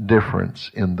marked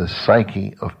difference in the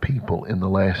psyche of people in the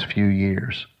last few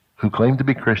years who claim to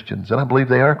be Christians, and I believe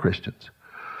they are Christians,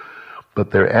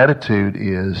 but their attitude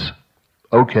is,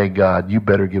 okay, God, you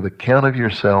better give account of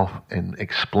yourself and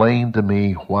explain to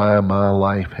me why my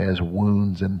life has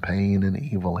wounds and pain and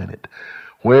evil in it.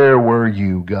 Where were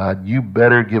you, God? You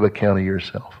better give account of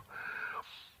yourself.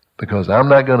 Because I'm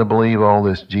not going to believe all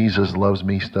this Jesus loves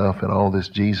me stuff and all this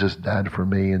Jesus died for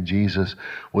me and Jesus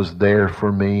was there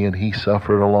for me and he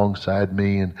suffered alongside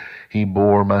me and he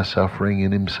bore my suffering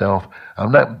in himself.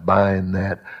 I'm not buying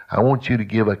that. I want you to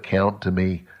give account to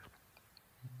me.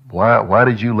 Why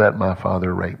did you let my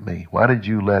father rape me? Why did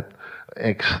you let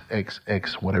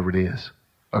X, whatever it is,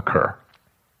 occur?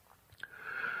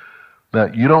 Now,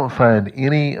 you don't find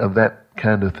any of that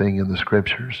kind of thing in the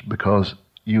Scriptures because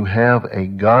you have a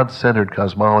God-centered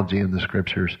cosmology in the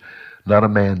Scriptures, not a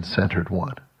man-centered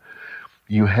one.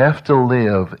 You have to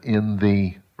live in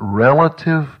the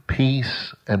relative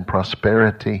peace and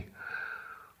prosperity.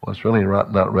 Well, it's really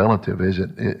not relative, is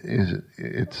it?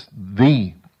 It's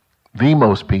the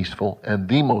most peaceful and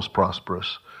the most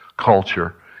prosperous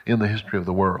culture in the history of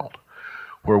the world,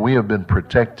 where we have been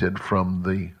protected from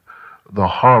the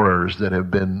horrors that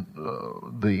have been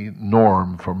the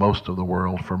norm for most of the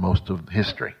world for most of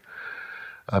history.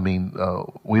 I mean,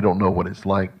 we don't know what it's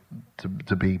like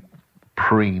to be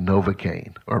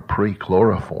pre-Novocaine or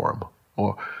pre-chloroform.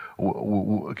 Or,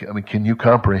 I mean, can you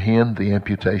comprehend the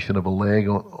amputation of a leg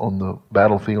on the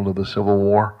battlefield of the Civil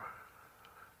War?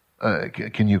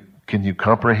 Can you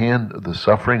comprehend the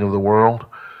suffering of the world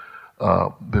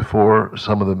before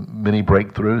some of the many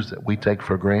breakthroughs that we take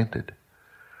for granted?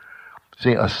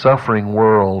 See, a suffering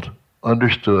world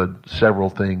understood several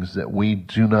things that we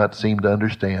do not seem to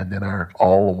understand in our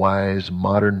all-wise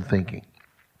modern thinking,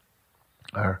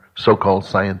 our so-called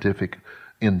scientific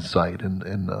insight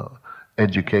and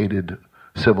educated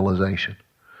civilization.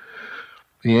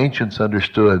 The ancients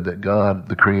understood that God,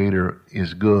 the Creator,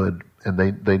 is good, and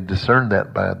they discerned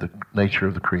that by the nature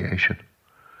of the creation.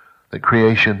 That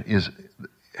creation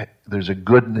there's a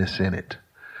goodness in it.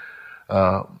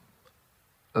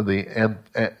 The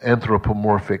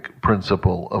anthropomorphic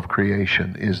principle of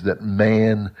creation is that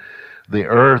man, the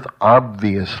earth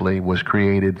obviously was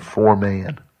created for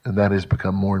man, and that has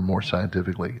become more and more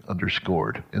scientifically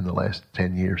underscored in the last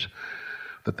 10 years,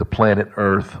 that the planet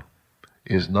Earth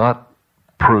is not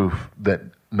proof that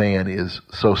man is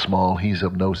so small he's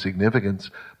of no significance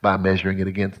by measuring it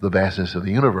against the vastness of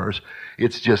the universe.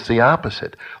 It's just the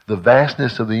opposite. The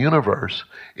vastness of the universe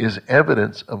is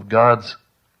evidence of God's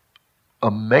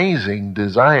amazing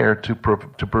desire to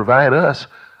provide us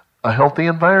a healthy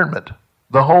environment.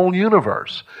 The whole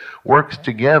universe works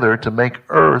together to make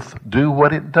Earth do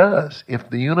what it does. If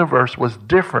the universe was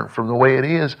different from the way it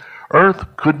is,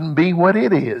 Earth couldn't be what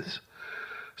it is.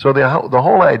 So the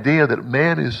whole idea that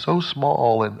man is so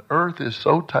small and Earth is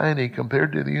so tiny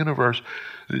compared to the universe,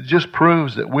 it just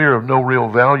proves that we're of no real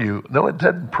value. No, it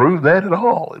doesn't prove that at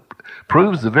all. It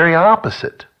proves the very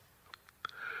opposite.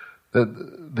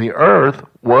 That the earth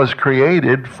was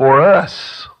created for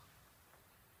us.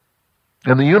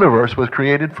 And the universe was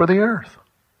created for the earth.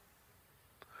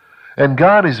 And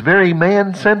God is very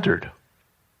man-centered.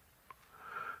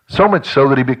 So much so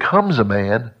that he becomes a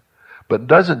man, but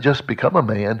doesn't just become a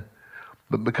man,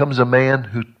 but becomes a man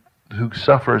who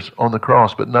suffers on the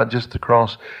cross, but not just the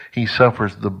cross. He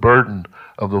suffers the burden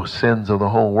of the sins of the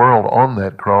whole world on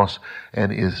that cross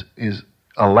and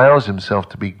allows himself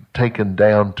to be taken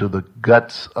down to the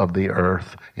guts of the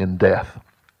earth in death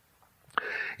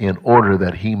in order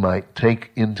that he might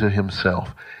take into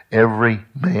himself every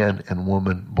man and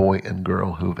woman, boy and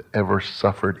girl who've ever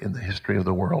suffered in the history of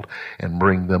the world and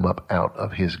bring them up out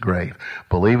of his grave.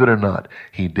 Believe it or not,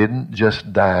 he didn't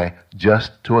just die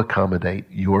just to accommodate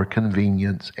your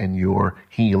convenience and your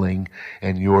healing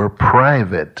and your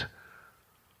private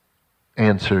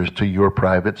answers to your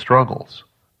private struggles.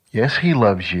 Yes, he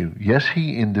loves you. Yes,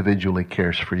 he individually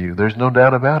cares for you. There's no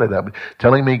doubt about it.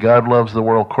 Telling me God loves the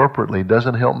world corporately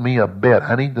doesn't help me a bit.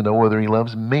 I need to know whether he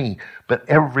loves me. But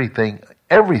everything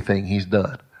he's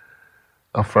done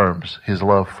affirms his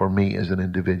love for me as an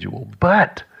individual.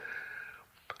 But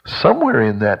somewhere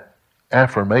in that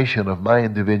affirmation of my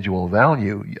individual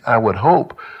value, I would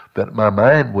hope that my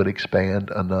mind would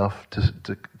expand enough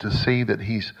to see that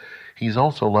he's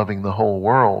also loving the whole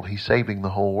world. He's saving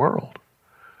the whole world.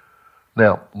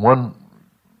 Now, one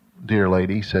dear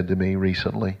lady said to me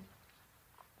recently,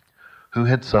 who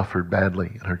had suffered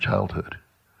badly in her childhood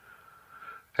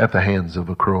at the hands of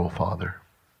a cruel father.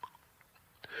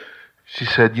 She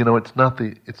said, you know, it's not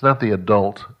the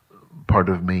adult part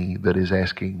of me that is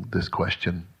asking this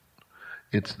question.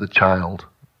 It's the child.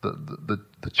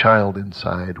 The child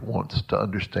inside wants to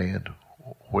understand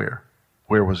where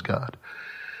was God.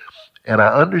 And I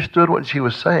understood what she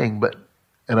was saying,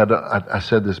 I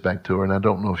said this back to her, and I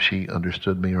don't know if she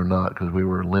understood me or not, because we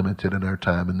were limited in our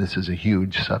time, and this is a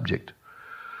huge subject.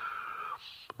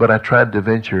 But I tried to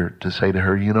venture to say to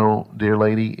her, you know, dear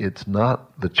lady, it's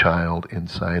not the child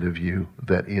inside of you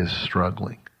that is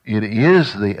struggling. It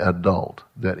is the adult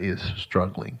that is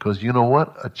struggling. Because you know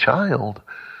what? A child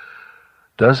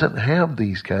doesn't have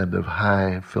these kind of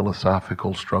high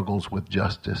philosophical struggles with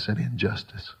justice and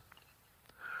injustice.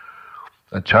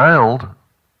 A child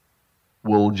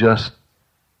will just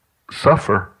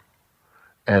suffer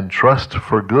and trust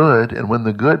for good, and when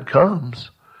the good comes,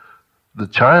 the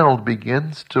child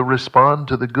begins to respond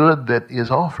to the good that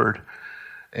is offered,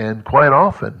 and quite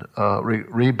often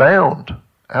rebound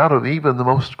out of even the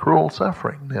most cruel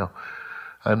suffering. Now,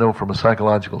 I know from a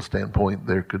psychological standpoint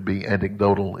there could be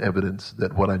anecdotal evidence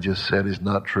that what I just said is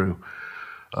not true,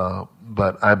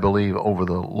 but I believe over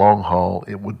the long haul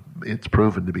it's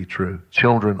proven to be true.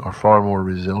 Children are far more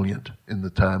resilient in the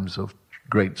times of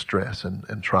great stress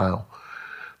and trial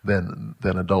than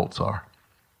adults are,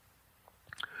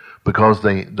 because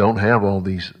they don't have all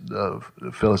these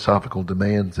philosophical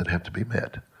demands that have to be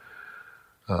met.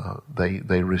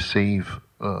 They receive,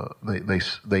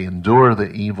 they endure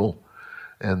the evil,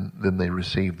 and then they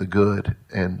receive the good.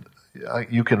 And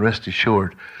you can rest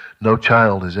assured, no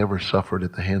child has ever suffered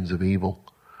at the hands of evil,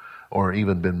 or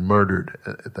even been murdered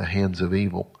at the hands of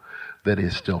evil, that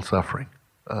is still suffering.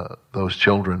 Those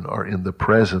children are in the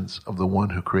presence of the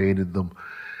one who created them,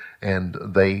 and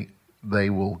they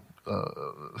will.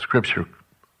 Scripture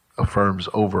affirms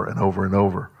over and over and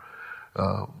over,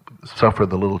 suffer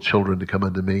the little children to come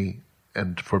unto me,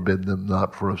 and forbid them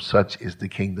not, for of such is the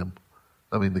kingdom.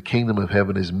 I mean, the kingdom of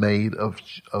heaven is made of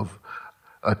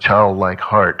a childlike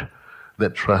heart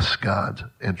that trusts God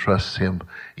and trusts Him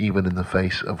even in the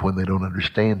face of when they don't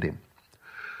understand Him.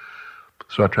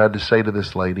 So I tried to say to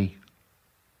this lady,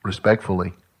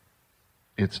 respectfully,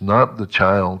 it's not the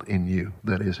child in you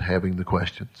that is having the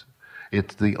questions.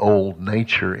 It's the old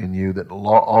nature in you that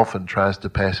often tries to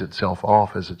pass itself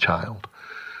off as a child.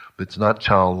 But it's not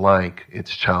childlike,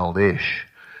 it's childish.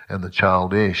 And the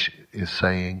childish is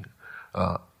saying,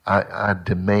 I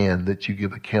demand that you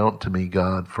give account to me,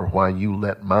 God, for why you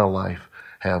let my life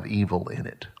have evil in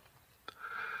it.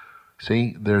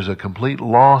 See, there's a complete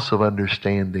loss of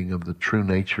understanding of the true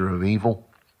nature of evil.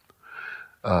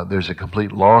 There's a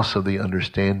complete loss of the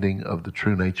understanding of the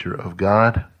true nature of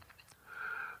God.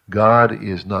 God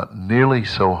is not nearly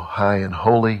so high and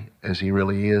holy as He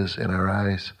really is in our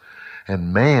eyes,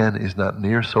 and man is not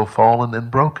near so fallen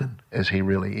and broken as he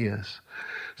really is.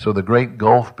 So the great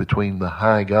gulf between the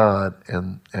high God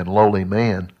and lowly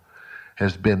man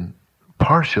has been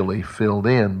partially filled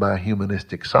in by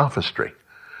humanistic sophistry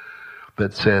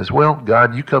that says, well,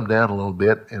 God, you come down a little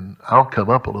bit and I'll come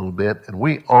up a little bit, and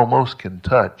we almost can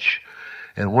touch,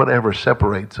 and whatever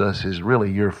separates us is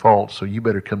really your fault, so you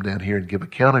better come down here and give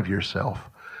account of yourself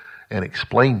and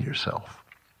explain yourself.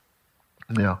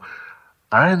 Now,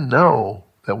 I know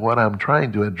that what I'm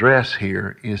trying to address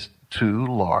here is too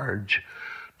large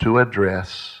to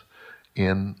address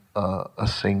in a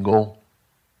single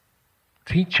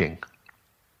teaching.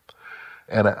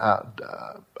 And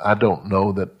I don't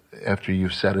know that after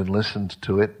you've sat and listened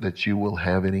to it that you will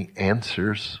have any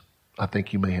answers. I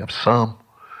think you may have some.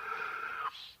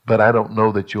 But I don't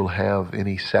know that you'll have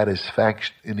any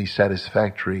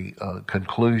satisfactory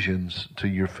conclusions to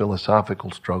your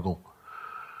philosophical struggle,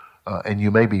 and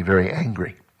you may be very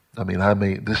angry. I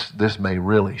mean, this may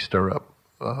really stir up.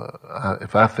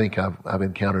 If I think I've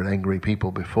encountered angry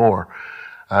people before,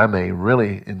 I may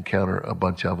really encounter a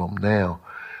bunch of them now.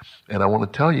 And I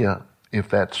want to tell you, if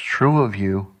that's true of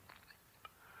you,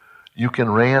 you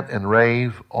can rant and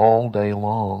rave all day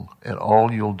long, and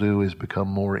all you'll do is become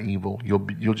more evil.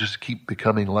 You'll just keep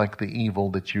becoming like the evil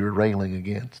that you're railing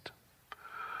against.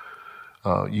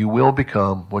 You will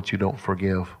become what you don't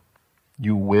forgive.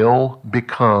 You will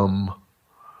become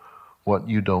what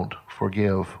you don't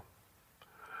forgive.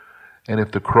 And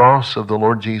if the cross of the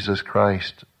Lord Jesus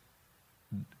Christ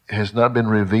has not been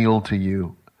revealed to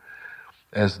you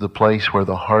as the place where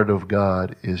the heart of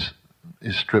God is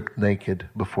stripped naked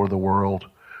before the world,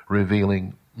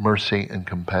 revealing mercy and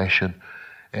compassion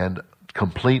and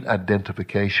complete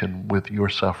identification with your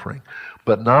suffering.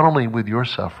 But not only with your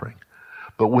suffering,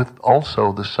 but with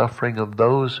also the suffering of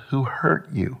those who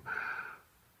hurt you.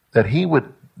 That He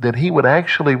would that he would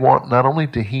actually want not only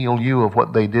to heal you of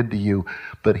what they did to you,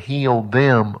 but heal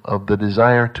them of the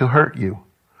desire to hurt you.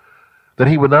 That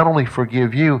he would not only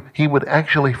forgive you, he would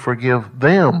actually forgive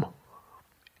them.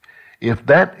 If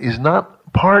that is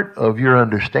not part of your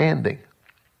understanding,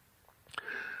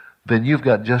 then you've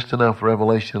got just enough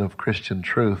revelation of Christian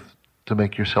truth to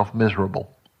make yourself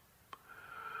miserable.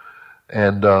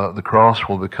 And the cross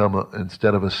will become,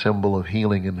 instead of a symbol of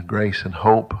healing and grace and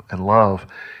hope and love,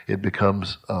 it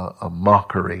becomes a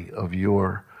mockery of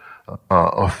your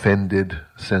offended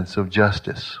sense of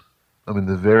justice. I mean,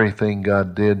 the very thing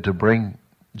God did to bring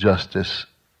justice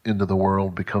into the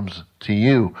world becomes to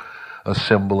you a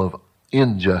symbol of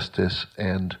injustice,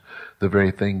 and the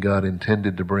very thing God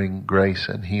intended to bring grace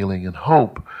and healing and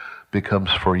hope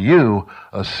becomes for you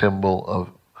a symbol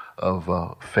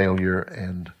of failure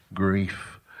and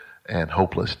grief and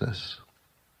hopelessness.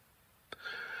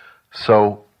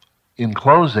 So, in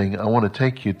closing, I want to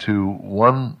take you to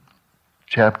one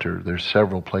chapter. There's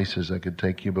several places I could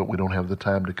take you, but we don't have the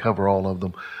time to cover all of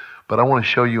them. But I want to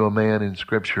show you a man in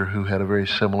Scripture who had a very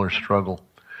similar struggle.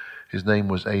 His name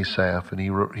was Asaph, and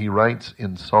he writes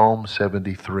in Psalm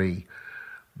 73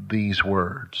 these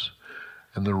words.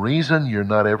 And the reason you're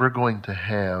not ever going to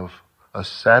have a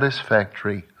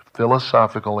satisfactory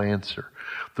philosophical answer,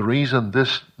 the reason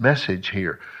this message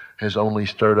here has only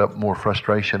stirred up more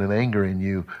frustration and anger in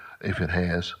you, if it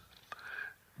has,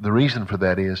 the reason for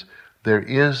that is there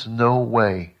is no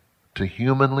way to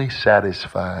humanly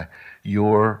satisfy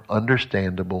your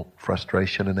understandable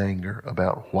frustration and anger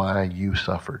about why you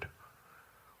suffered.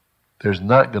 There's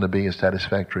not going to be a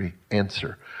satisfactory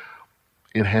answer.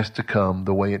 It has to come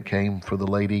the way it came for the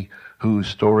lady whose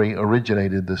story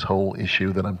originated this whole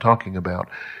issue that I'm talking about.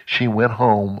 She went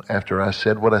home after I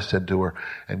said what I said to her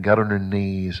and got on her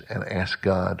knees and asked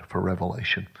God for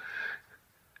revelation.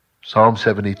 Psalm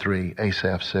 73,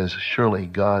 Asaph says, "Surely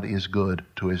God is good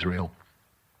to Israel,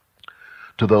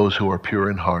 to those who are pure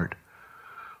in heart.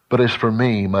 But as for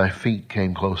me, my feet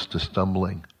came close to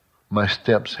stumbling. My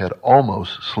steps had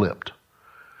almost slipped.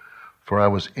 For I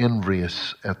was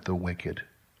envious at the wicked,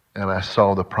 and I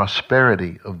saw the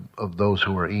prosperity of those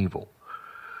who are evil.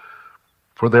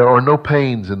 For there are no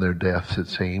pains in their deaths, it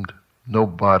seemed. No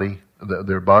body,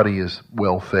 their body is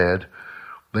well fed.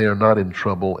 They are not in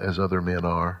trouble as other men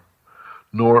are,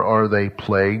 nor are they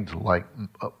plagued like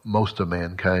most of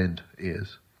mankind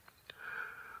is.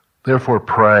 Therefore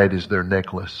pride is their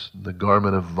necklace, the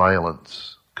garment of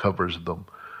violence covers them.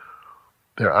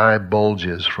 Their eye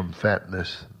bulges from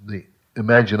fatness. The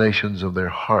imaginations of their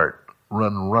heart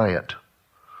run riot.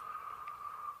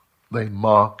 They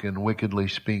mock and wickedly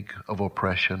speak of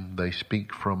oppression. They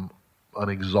speak from an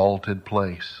exalted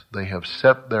place. They have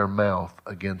set their mouth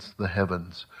against the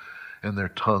heavens, and their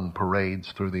tongue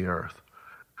parades through the earth."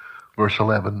 Verse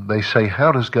 11, they say,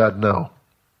 "How does God know?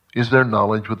 Is there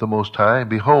knowledge with the Most High?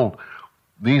 Behold,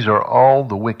 these are all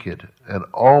the wicked, and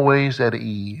always at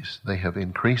ease. They have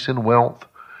increase in wealth.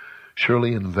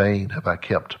 Surely in vain have I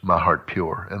kept my heart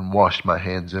pure and washed my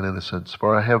hands in innocence,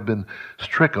 for I have been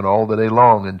stricken all the day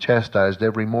long and chastised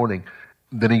every morning."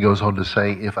 Then he goes on to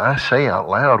say, if I say out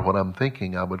loud what I'm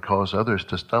thinking, I would cause others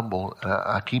to stumble.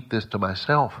 I keep this to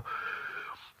myself.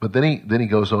 But then he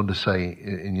goes on to say,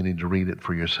 and you need to read it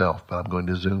for yourself, but I'm going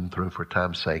to zoom through for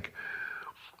time's sake.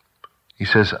 He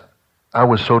says, "I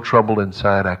was so troubled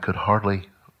inside I could hardly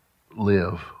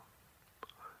live."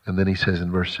 And then he says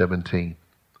in verse 17,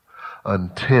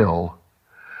 "Until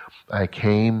I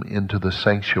came into the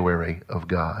sanctuary of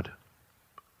God,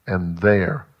 and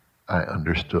there I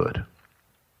understood."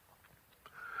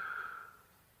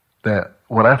 That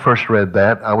when I first read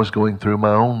that, I was going through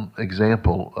my own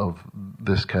example of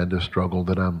this kind of struggle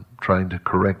that I'm trying to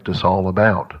correct us all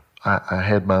about. I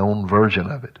had my own version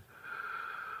of it.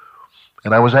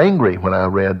 And I was angry when I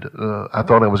read, I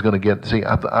thought I was going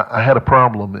to I had a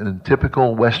problem in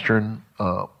typical Western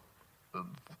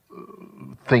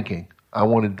thinking. I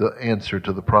wanted the answer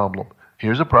to the problem.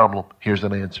 Here's a problem, here's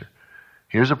an answer.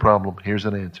 Here's a problem, here's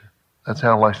an answer. That's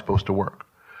how life's supposed to work.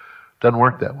 Doesn't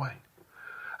work that way.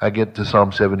 I get to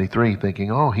Psalm 73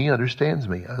 thinking, oh, he understands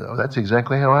me. That's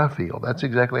exactly how I feel. That's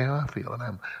exactly how I feel.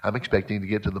 And I'm expecting to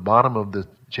get to the bottom of the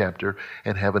chapter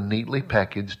and have a neatly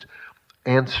packaged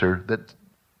answer that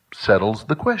settles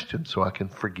the question so I can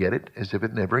forget it as if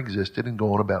it never existed and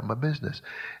go on about my business.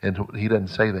 And he doesn't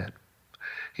say that.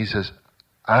 He says,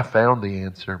 I found the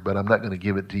answer, but I'm not going to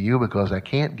give it to you because I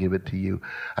can't give it to you.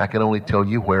 I can only tell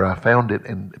you where I found it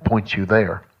and point you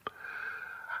there.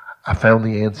 I found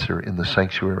the answer in the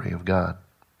sanctuary of God.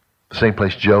 The same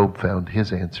place Job found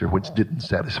his answer, which didn't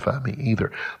satisfy me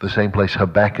either. The same place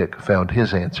Habakkuk found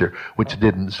his answer, which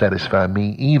didn't satisfy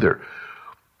me either.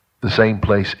 The same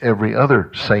place every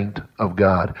other saint of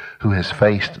God who has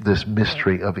faced this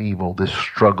mystery of evil, this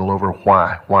struggle over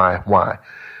why.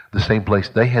 The same place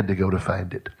they had to go to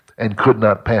find it and could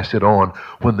not pass it on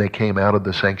when they came out of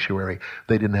the sanctuary.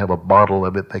 They didn't have a bottle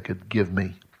of it they could give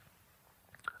me.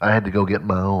 I had to go get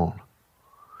my own.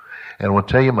 And I want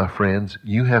to tell you, my friends,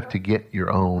 you have to get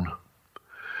your own.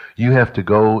 You have to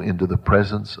go into the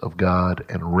presence of God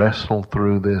and wrestle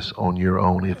through this on your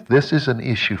own. If this is an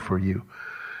issue for you,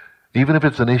 even if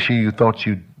it's an issue you thought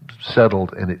you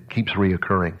settled and it keeps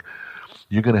reoccurring,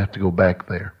 you're going to have to go back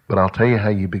there. But I'll tell you how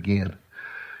you begin.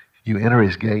 You enter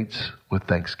his gates with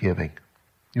thanksgiving.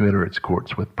 You enter its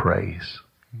courts with praise.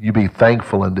 You be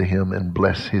thankful unto him and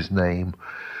bless his name.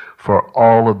 For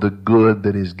all of the good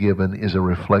that is given is a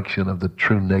reflection of the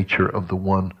true nature of the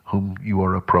one whom you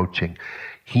are approaching.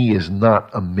 He is not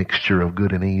a mixture of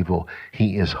good and evil.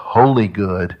 He is wholly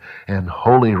good and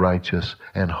wholly righteous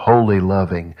and wholly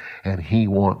loving. And he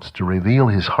wants to reveal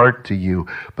his heart to you,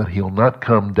 but he'll not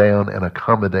come down and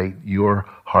accommodate your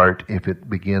heart if it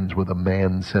begins with a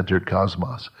man-centered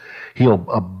cosmos. He'll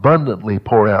abundantly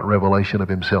pour out revelation of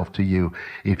himself to you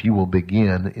if you will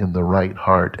begin in the right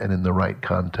heart and in the right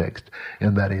context.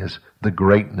 And that is the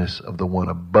greatness of the one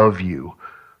above you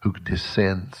who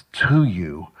descends to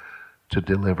you to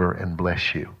deliver and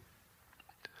bless you.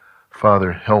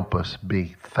 Father, help us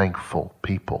be thankful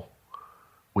people.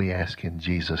 We ask in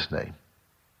Jesus' name.